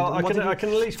 Well, I can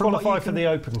at least qualify for the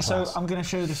open class. So I'm going to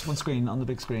show this one screen on the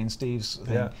big screen, Steve's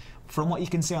thing. Yeah. From what you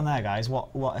can see on there, guys,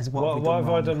 what have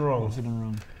I done wrong? What have we done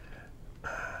wrong?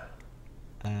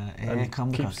 Here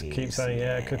come the cookies. Keep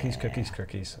saying, cookies. Thank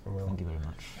you very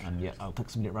much. And I'll pick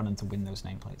somebody at random to win those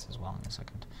nameplates as well in a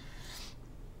second.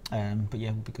 But yeah,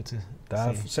 it would be good to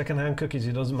have second-hand cookies.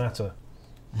 It doesn't matter.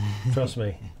 Trust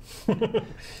me.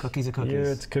 Cookies are cookies.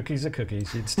 Yeah, cookies are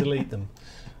cookies. You'd still eat them.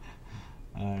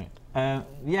 All right.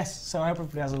 Yes, so I hope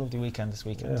everybody has a lovely weekend this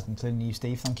weekend, including you,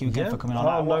 Steve. Thank you again for coming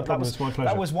on. No problem, it's my pleasure.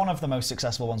 That was one of the most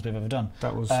successful ones we've ever done.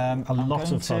 That was a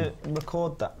lot of fun. I'm going to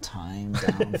record that time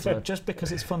down for, just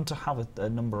because it's fun to have a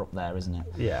number up there, isn't it?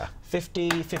 Yeah.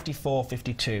 50, 54,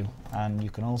 52. And you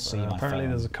can all see my apparently phone.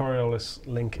 There's a Coriolis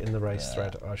link in the race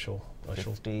thread. I shall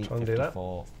 50, try and do that.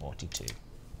 54, 42.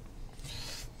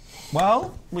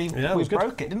 Well, we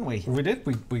broke it, didn't we? We did.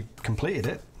 We completed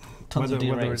it. Whether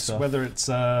it's it's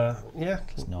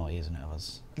naughty, isn't it, of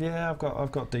us? Yeah, I've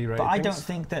got D-rated. But I don't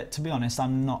think that, to be honest,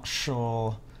 I'm not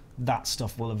sure that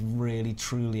stuff will have really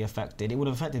truly affected. It would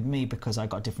have affected me because I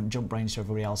got a different jump range to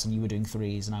everybody else, and you were doing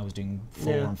 3s and I was doing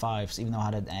 4 and 5s, even though I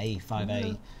had an A, 5A.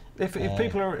 Yeah.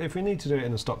 If we need to do it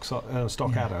in a stock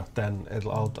adder, then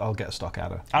I'll get a stock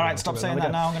adder. All right, stop saying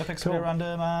that now. I'm going to pick something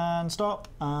random and stop.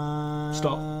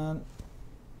 Stop.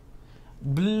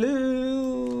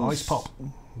 Blue ice pop.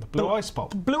 Blue ice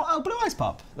pop. Blue ice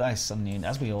pop. Nice. And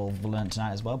as we all learned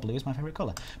tonight as well, blue is my favourite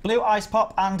colour. Blue ice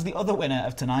pop, and the other winner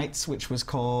of tonight's, which was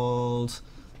called...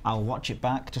 I'll watch it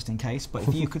back just in case, but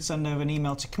if you could send over an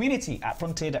email to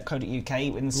community@frontier.co.uk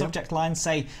in the subject line,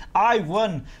 say, I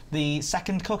won the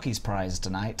second cookies prize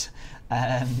tonight,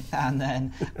 and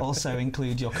then also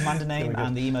include your commander name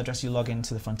and the email address you log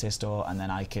into the Frontier store, and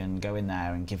then I can go in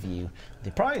there and give you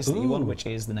the prize that you won, which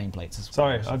is the nameplates as well.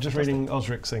 Sorry, I'm just reading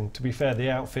Osric's thing. To be fair,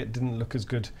 the outfit didn't look as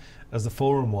good as the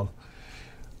forum one.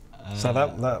 So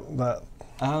that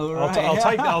Oh, right.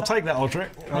 I'll take that, Audrey.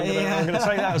 I'm going to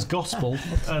take that as gospel.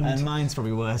 And mine's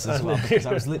probably worse as well, because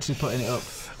I was literally putting it up.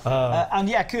 And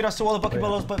yeah, kudos to all the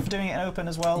buckyballers for doing it in open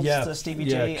as well. Yeah, to Stevie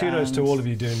G. Yeah, kudos to all of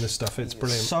you doing this stuff. It's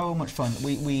brilliant. So much fun.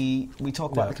 We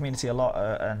talk about the community a lot,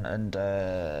 and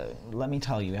let me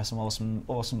tell you, we have some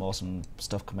awesome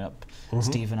stuff coming up.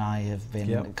 Steve and I have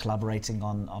been collaborating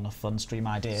on a fun stream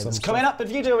idea that's coming up.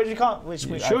 If you do it, you can't.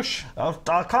 Shush. I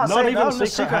can't Not say even no.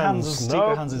 secret hands.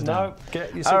 Secret hands is down. No,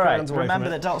 get your secret hands away Remember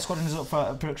from that Delta Squadron is up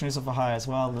for production is up for hire as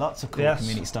well. Lots of cool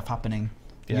community stuff happening.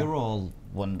 Yeah. You're all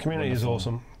Community is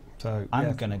awesome. So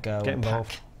I'm gonna go get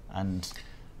involved and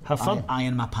have fun.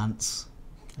 Iron my pants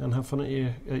and have fun at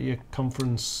your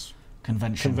conference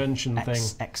convention thing.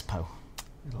 Expo.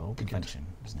 Oh, convention,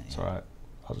 isn't it? It's all right.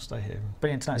 I'll just stay here.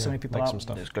 Brilliant tonight. So many people make out. some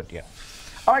stuff. It's good. Yeah.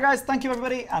 All right, guys. Thank you,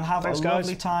 everybody, and have a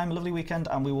lovely time, lovely weekend,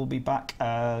 and we will be back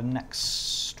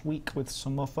next week with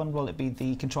some more fun. Will it be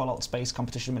the Control Alt Space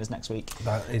competition winners next week?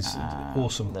 That is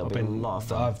awesome. There'll be a lot of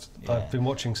fun. I've been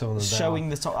watching some of them. Showing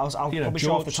the top. I'll probably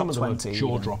show off the top 20.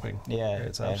 Jaw dropping. Yeah,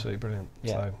 it's absolutely brilliant.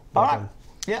 Yeah. So, all right.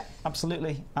 Yeah,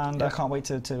 absolutely. And I can't wait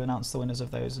to announce the winners of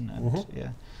those. And yeah,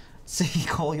 see,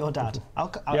 call your dad. I'll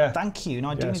thank you. No,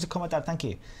 I do need to call my dad. Thank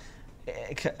you.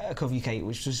 Cover you, Kate,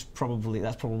 which is probably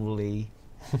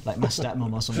like my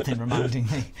stepmom or something reminding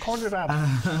me. Call your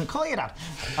dad. Call your dad.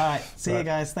 All right. See you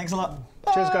guys. Thanks a lot.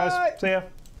 Cheers, guys. See ya.